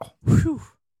 Wow. Whew.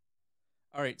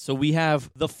 All right, so we have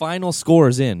the final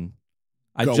scores in.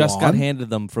 I Go just got on. handed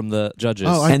them from the judges.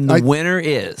 Oh, And the winner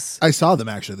is I saw them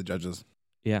actually, the judges.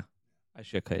 Yeah, I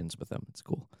shook hands with them. It's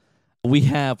cool. We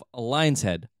have a Lion's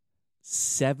Head,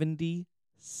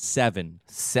 77.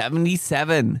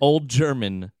 77. Old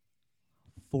German,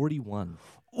 41.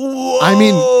 Whoa. I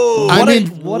mean,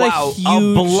 what a wow, huge-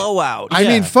 blowout. I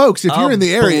mean, folks, if you're A in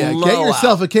the area, get blowout.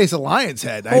 yourself a case of Lion's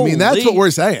Head. I mean, that's what Holy-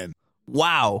 we're saying.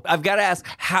 Wow. I've got to ask,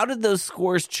 how did those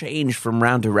scores change from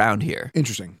round to round here?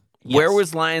 Interesting. Where Yes.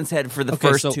 was Lion's Head for the Okay,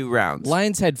 first so 2 rounds?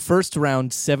 Lion's Head first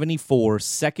round 74,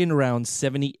 second round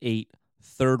 78,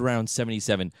 third round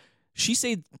 77. She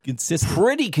stayed consistent.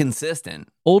 Pretty consistent.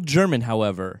 Old German,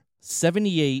 however,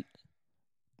 78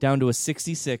 down to a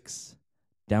 66,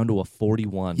 down to a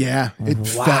 41. Yeah, it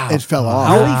Wow. fell off.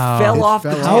 How he Wow. fell It off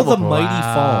fell the off. How table. the mighty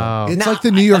fall. It's Now, like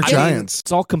the New York I mean, Giants.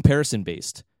 It's all comparison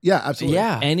based. Yeah, absolutely.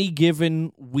 Yeah. Any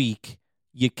given week,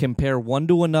 you compare one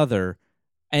to another,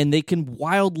 and they can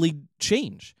wildly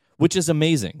change, which is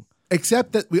amazing.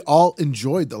 Except that we all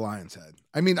enjoyed the Lion's Head.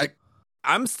 I mean,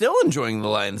 I'm still enjoying the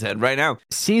Lion's Head right now.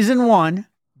 Season 1,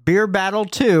 Beer Battle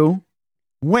 2,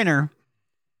 winner,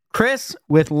 Chris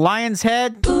with Lion's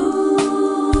Head.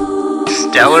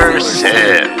 Stellar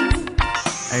Sip.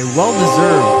 A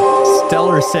well-deserved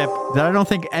stellar sip that I don't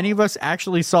think any of us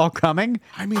actually saw coming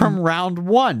from round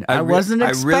 1. I wasn't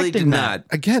expecting I really did that. not.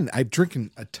 again, I've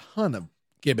drinking a ton of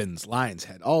Gibbons Lion's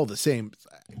Head, all the same.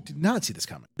 I did not see this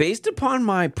coming. Based upon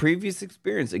my previous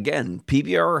experience, again,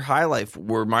 PBR or High Life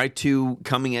were my 2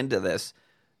 coming into this,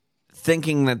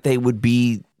 thinking that they would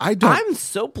be. I'm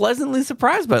so pleasantly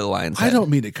surprised by the Lion's Head. I don't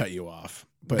mean to cut you off,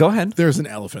 but Go ahead. There's an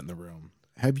elephant in the room.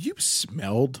 Have you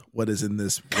smelled what is in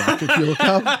this rocket fuel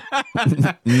cup?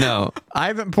 No. I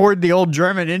haven't poured the Old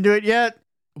German into it yet.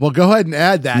 Well, go ahead and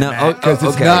add that, No, Matt, because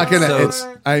it's okay. not gonna. So- it's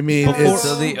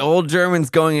So the Old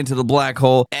German's going into the black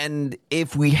hole, and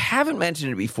if we haven't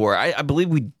mentioned it before, I believe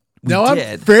we no.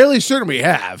 did. I'm fairly certain we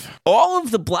have. All of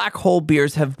the black hole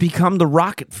beers have become the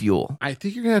rocket fuel. I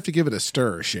think you're gonna have to give it a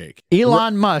stir or shake.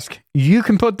 Elon Musk, you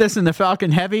can put this in the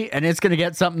Falcon Heavy and it's going to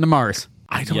get something to Mars.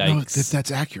 I don't know Yikes. if that's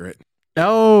accurate.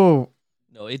 Oh,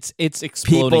 No, it's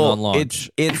exploding People, on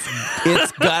launch.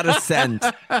 it's got a scent.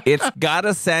 It's got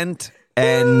a scent,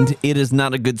 and it is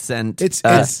not a good scent. It's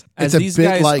as it's a these bit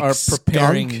guys like are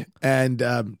preparing- skunk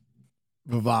and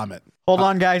vomit. hold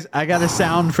on, guys. I got a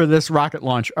sound for this rocket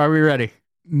launch. Are we ready?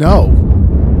 No.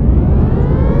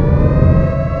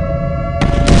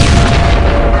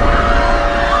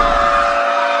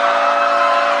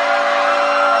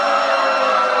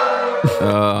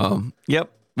 Yep.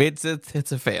 It's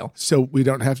a fail. So we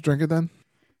don't have to drink it then?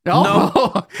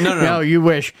 Oh, No. no, you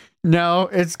wish. No,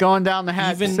 it's going down the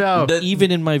hatch. even, so,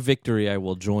 even in my victory, I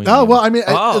will join. Oh you. well, I mean,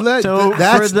 so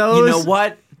that's for those, You know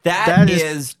what? That that is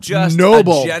is just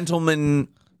noble. a gentleman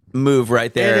move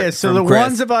right there. it is. So from the Chris.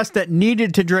 ones of us that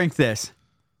needed to drink this,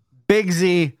 Big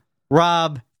Z,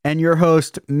 Rob, and your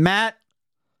host Matt,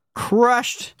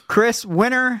 crushed. Chris,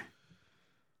 winner.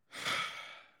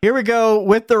 Here we go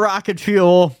with the rocket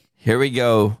fuel. Here we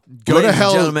go. Go Ladies to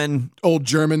hell, and gentlemen. Old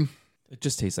German. It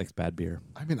just tastes like bad beer.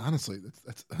 I mean, honestly,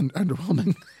 that's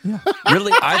underwhelming.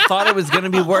 Really, I thought it was going to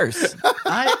be worse.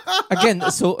 Again,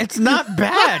 so It's not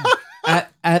bad.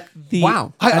 at the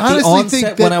Wow. I at the honestly onset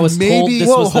think that when I was told maybe- this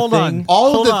Whoa, was the hold thing. on.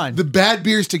 All Hold of on. the bad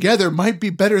beers together might be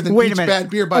better than Wait a each minute. bad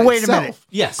beer by Wait a itself. minute.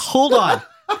 Yes. Hold on.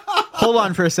 Hold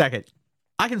on for a second.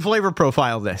 I can flavor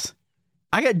profile this.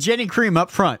 I got Jenny Cream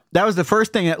up front. That was the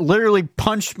first thing that literally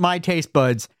punched my taste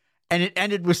buds, and it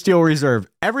ended with Steel Reserve.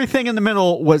 Everything in the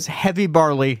middle was heavy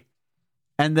barley,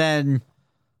 and then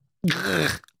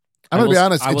I'm gonna be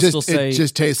honest. I It will just still say it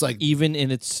just tastes like even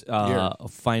in its Beer.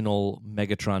 final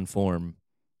Megatron form,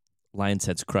 Lion's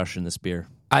Head's crushing this beer.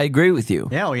 I agree with you.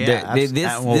 Yeah, oh, yeah.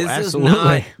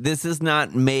 Well, This is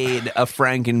not made a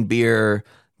Franken beer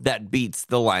that beats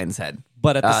the Lion's Head.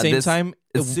 But at the same this time,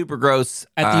 is super gross.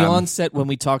 at the onset when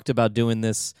we talked about doing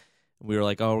this, we were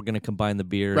like, "Oh, we're going to combine the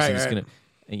beers, Right, and it's right.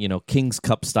 going to, King's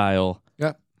Cup style."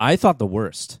 Yeah. I thought the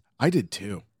worst. I did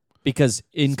too. Because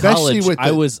in Especially college, with I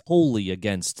the- was wholly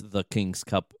against the King's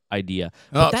Cup idea.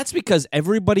 Oh. But that's because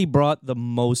everybody brought the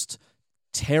most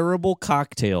terrible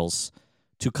cocktails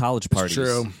to college parties.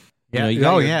 True. You know, Yeah. you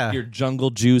got Oh, your, yeah. your Jungle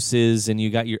Juices and you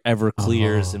got your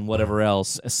Everclears and whatever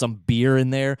else. Some beer in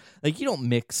there. Like, you don't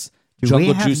mix Do we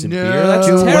Jungle have- Juice and No. beer. That's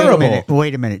Wait a terrible.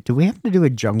 Wait a minute. Do we have to do a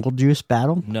jungle juice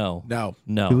battle? No.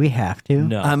 No. Do we have to?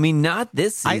 No. I mean, not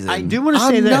this season. I do want to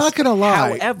say I'm this. not going to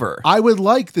lie. However, I would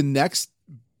like the next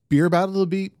beer battle to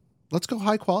be, let's go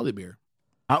high quality beer.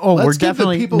 We're Let's give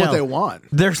definitely the people no. what they want.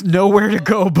 There's nowhere to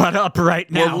go but up right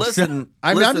now. well, listen,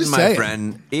 I'm listen, just my saying.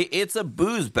 friend. It's a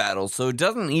booze battle, so it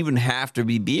doesn't even have to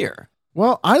be beer.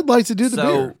 Well, I'd like to do the So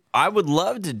beer. I would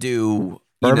love to do,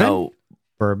 Bourbon?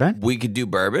 Bourbon. we could do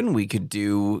bourbon. We could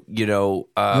do,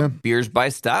 Yeah. beers by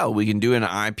style. We can do an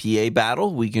IPA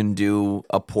battle. We can do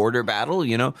a porter battle,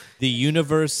 The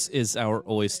universe is our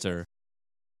oyster.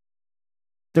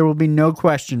 There will be no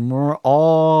question. We're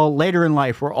all later in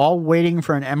life. We're all waiting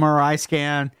for an MRI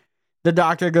scan. The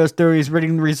doctor goes through. He's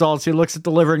reading the results. He looks at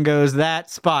the liver and goes, "That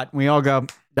spot." And we all go,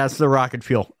 "That's the rocket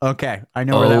fuel." Okay, I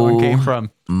know where that one came from.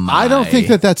 I don't think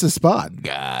that that's a spot.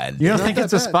 God. You don't Not think that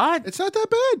it's a bad. spot? It's not that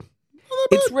bad.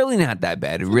 It's really not that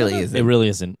bad. It really isn't. It really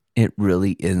isn't. It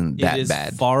really isn't that it is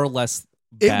bad. far less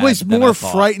It bad was than more I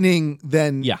thought. frightening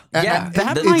than Yeah. Yeah,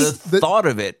 that the, might- the thought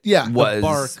of it Yeah. The was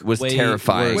bark way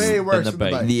terrifying. worse way than worse the than the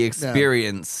bite. bite. The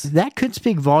experience. That could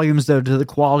speak volumes, though, to the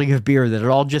quality of beer that it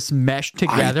all just meshed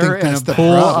together think in a that's the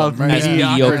pool problem, of right? As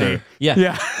mediocrity. mediocre. Yeah.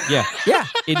 Yeah. Yeah. Yeah.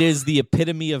 It is the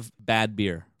epitome of bad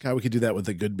beer. God, we could do that with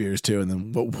the good beers too, and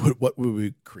then what would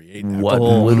we create? after What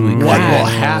that? would we What create? will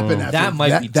happen after That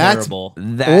might be That's- terrible.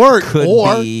 That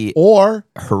could be or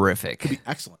horrific.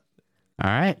 excellent.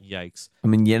 All right. Yikes. I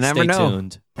mean, you never Stay know.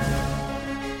 tuned.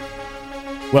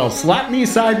 Well, slap me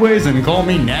sideways and call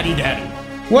me Natty Daddy.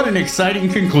 What an exciting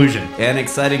conclusion. An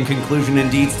exciting conclusion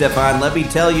indeed, Stefan. Let me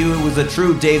tell you, it was a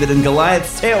true David and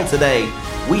Goliath's tale today.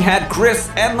 We had Chris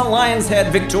and the Lion's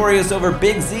Head victorious over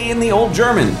Big Z and the Old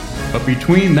German. But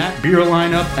between that beer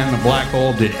lineup and the black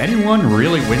hole, did anyone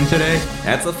really win today?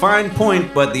 That's a fine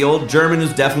point, but the Old German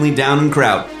is definitely down in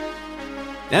kraut.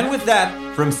 And with that,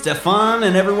 from Stefan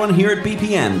and everyone here at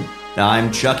BPN,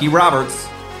 I'm Chucky Roberts,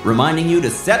 reminding you to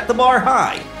set the bar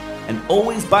high and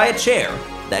always buy a chair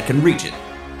that can reach it.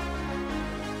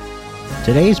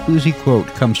 Today's boozy quote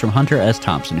comes from Hunter S.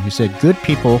 Thompson, who said, "Good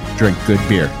people drink good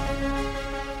beer."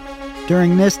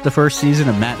 During this, the first season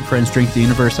of Matt and Friends Drink the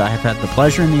Universe, I have had the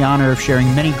pleasure and the honor of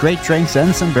sharing many great drinks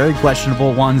and some very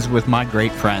questionable ones with my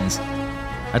great friends.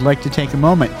 I'd like to take a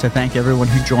moment to thank everyone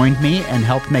who joined me and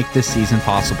helped make this season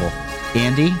possible.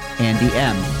 Andy, Andy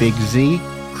M, Big Z,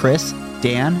 Chris,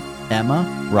 Dan, Emma,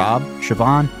 Rob,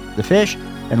 Siobhan, The Fish,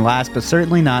 and last but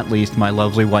certainly not least, my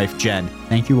lovely wife, Jen.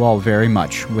 Thank you all very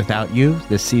much. Without you,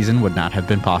 this season would not have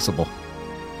been possible.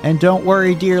 And don't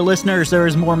worry, dear listeners, there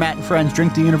is more Matt and Friends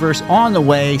Drink the Universe on the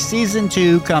way. Season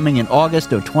 2 coming in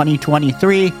August of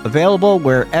 2023, available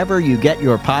wherever you get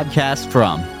your podcasts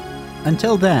from.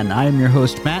 Until then, I am your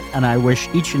host, Matt, and I wish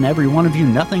each and every one of you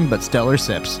nothing but stellar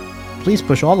sips. Please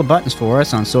push all the buttons for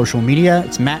us on social media.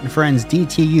 It's Matt and Friends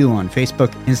DTU on Facebook,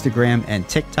 Instagram, and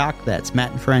TikTok. That's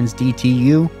Matt and Friends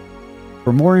DTU.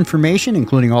 For more information,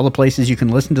 including all the places you can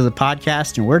listen to the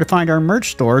podcast and where to find our merch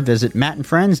store, visit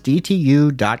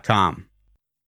mattandfriendsdtu.com.